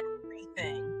running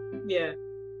everything. Yeah.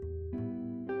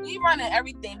 We running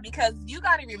everything, because you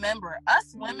got to remember,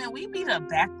 us women, we be the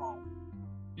backbone.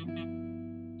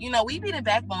 Mm-hmm. You know, we be the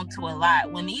backbone to a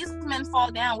lot. When these men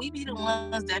fall down, we be the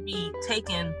ones that be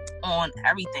taking on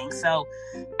everything. So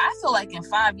I feel like in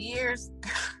 5 years,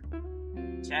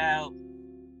 child,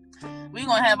 we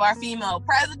gonna have our female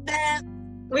president.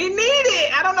 We need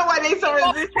it. I don't know why they so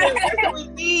resistant. That's what we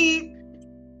need.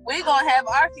 We gonna have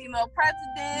our female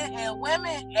president, and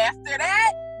women after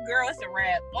that, girl, it's a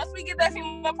wrap. Once we get that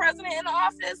female president in the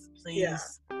office, please. Yeah.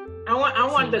 I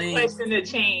want the question to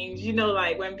change. You know,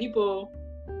 like when people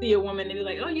see a woman, they be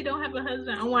like, "Oh, you don't have a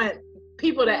husband." I want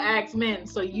people to ask men,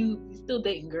 "So you still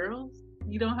dating girls?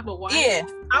 You don't have a wife?" Yeah,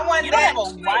 I want you that. Don't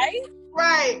have a wife,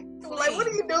 right? Please. Like, what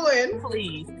are you doing?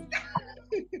 Please.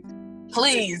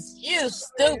 Please, you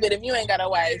stupid if you ain't got a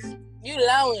wife. You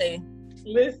lonely.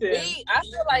 Listen, I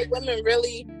feel like women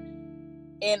really,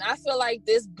 and I feel like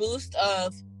this boost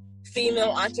of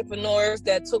female entrepreneurs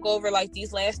that took over like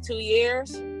these last 2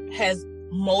 years has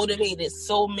motivated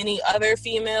so many other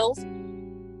females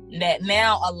that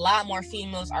now a lot more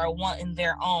females are wanting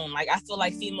their own. Like, I feel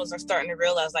like females are starting to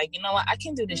realize, like, you know what, I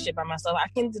can do this shit by myself. I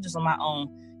can do this on my own.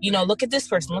 You know, look at this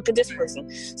person, look at this person.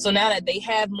 So now that they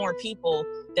have more people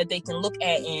that they can look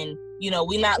at, and, you know,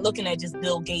 we're not looking at just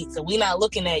Bill Gates, and we're not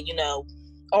looking at, you know,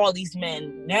 all these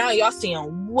men. Now y'all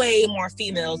seeing way more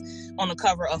females on the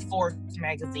cover of Forbes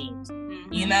magazines.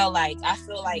 Mm-hmm. You know, like, I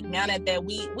feel like now that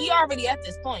we already at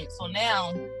this point. So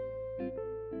now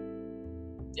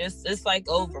it's like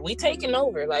over. We taking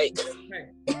over, like,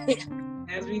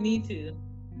 as we need to.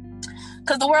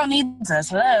 Because the world needs us.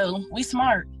 Hello, we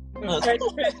smart. Fresh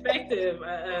perspective,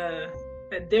 a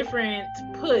different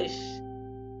push,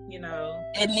 you know.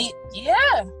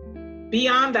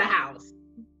 Beyond the house.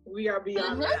 We are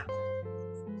beyond the house.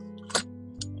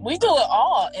 We do it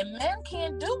all, and men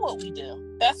can't do what we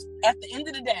do. That's at the end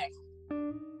of the day.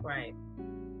 Right.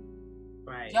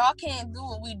 Y'all can't do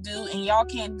what we do, and y'all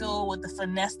can't do it with the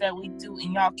finesse that we do,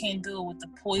 and y'all can't do it with the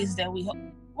poise that we.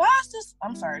 Why is this?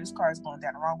 I'm sorry, this car is going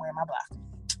down the wrong way in my block.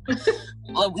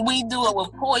 We do it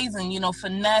with poison, you know,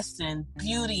 finesse and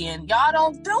beauty, and y'all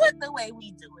don't do it the way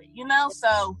we do it, you know.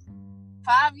 So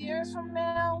 5 years from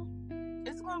now,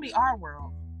 it's gonna be our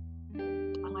world.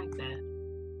 I like that.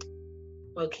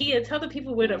 Well, Kia, tell the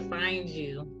people where to find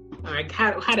you, or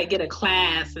how to get a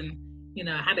class, and, you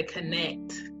know, how to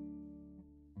connect.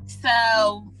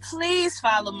 So please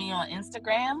follow me on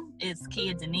Instagram. It's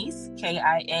Kia Denise,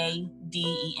 KIADENISE.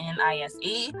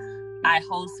 I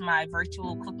host my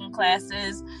virtual cooking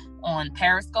classes on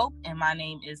Periscope, and my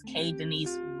name is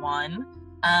KDenise1.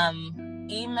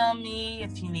 email me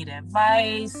if you need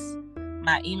advice.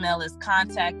 My email is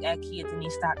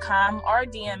contact@kiadenise.com or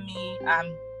DM me.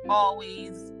 I'm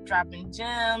always dropping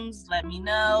gems. Let me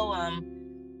know.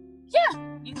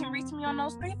 You can reach me on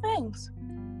those 3 things.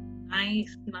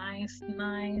 Nice. I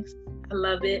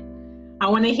love it. I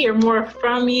want to hear more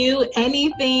from you.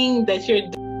 Anything that you're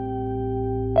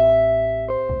doing.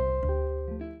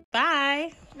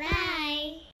 Bye.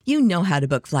 Bye. You know how to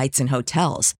book flights and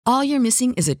hotels. All you're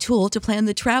missing is a tool to plan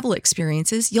the travel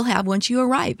experiences you'll have once you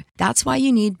arrive. That's why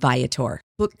you need Viator.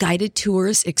 Book guided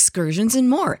tours, excursions, and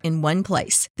more in one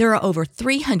place. There are over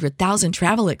 300,000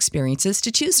 travel experiences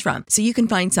to choose from, so you can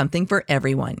find something for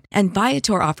everyone. And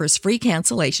Viator offers free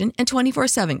cancellation and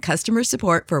 24/7 customer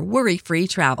support for worry-free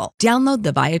travel. Download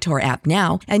the Viator app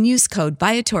now and use code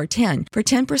Viator10 for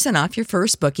 10% off your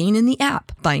first booking in the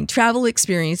app. Find travel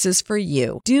experiences for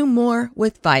you. Do more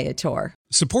with Viator.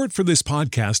 Support for this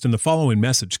podcast and the following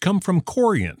message come from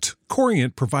Corient.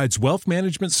 Corient provides wealth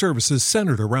management services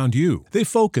centered around you. They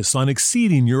focus on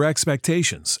exceeding your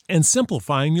expectations and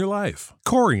simplifying your life.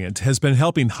 Corient has been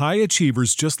helping high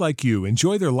achievers just like you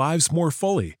enjoy their lives more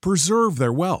fully, preserve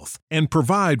their wealth, and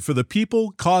provide for the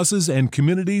people, causes, and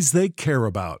communities they care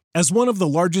about. As one of the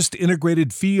largest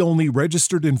integrated fee-only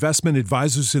registered investment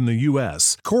advisors in the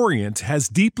U.S., Corient has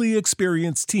deeply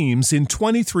experienced teams in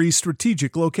 23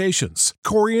 strategic locations.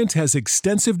 Corient has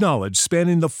extensive knowledge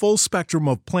spanning the full spectrum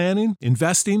of planning,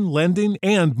 investing, lending,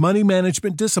 and money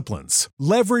management disciplines.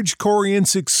 Leverage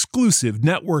Corient's exclusive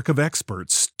network of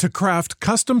experts to craft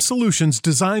custom solutions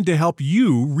designed to help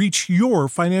you reach your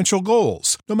financial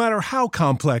goals, no matter how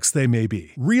complex they may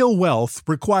be. Real wealth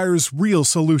requires real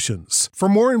solutions. For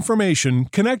more information,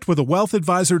 connect with a wealth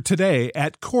advisor today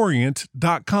at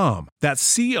Corient.com.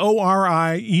 That's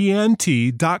Corient.com.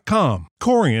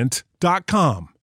 Corient.com.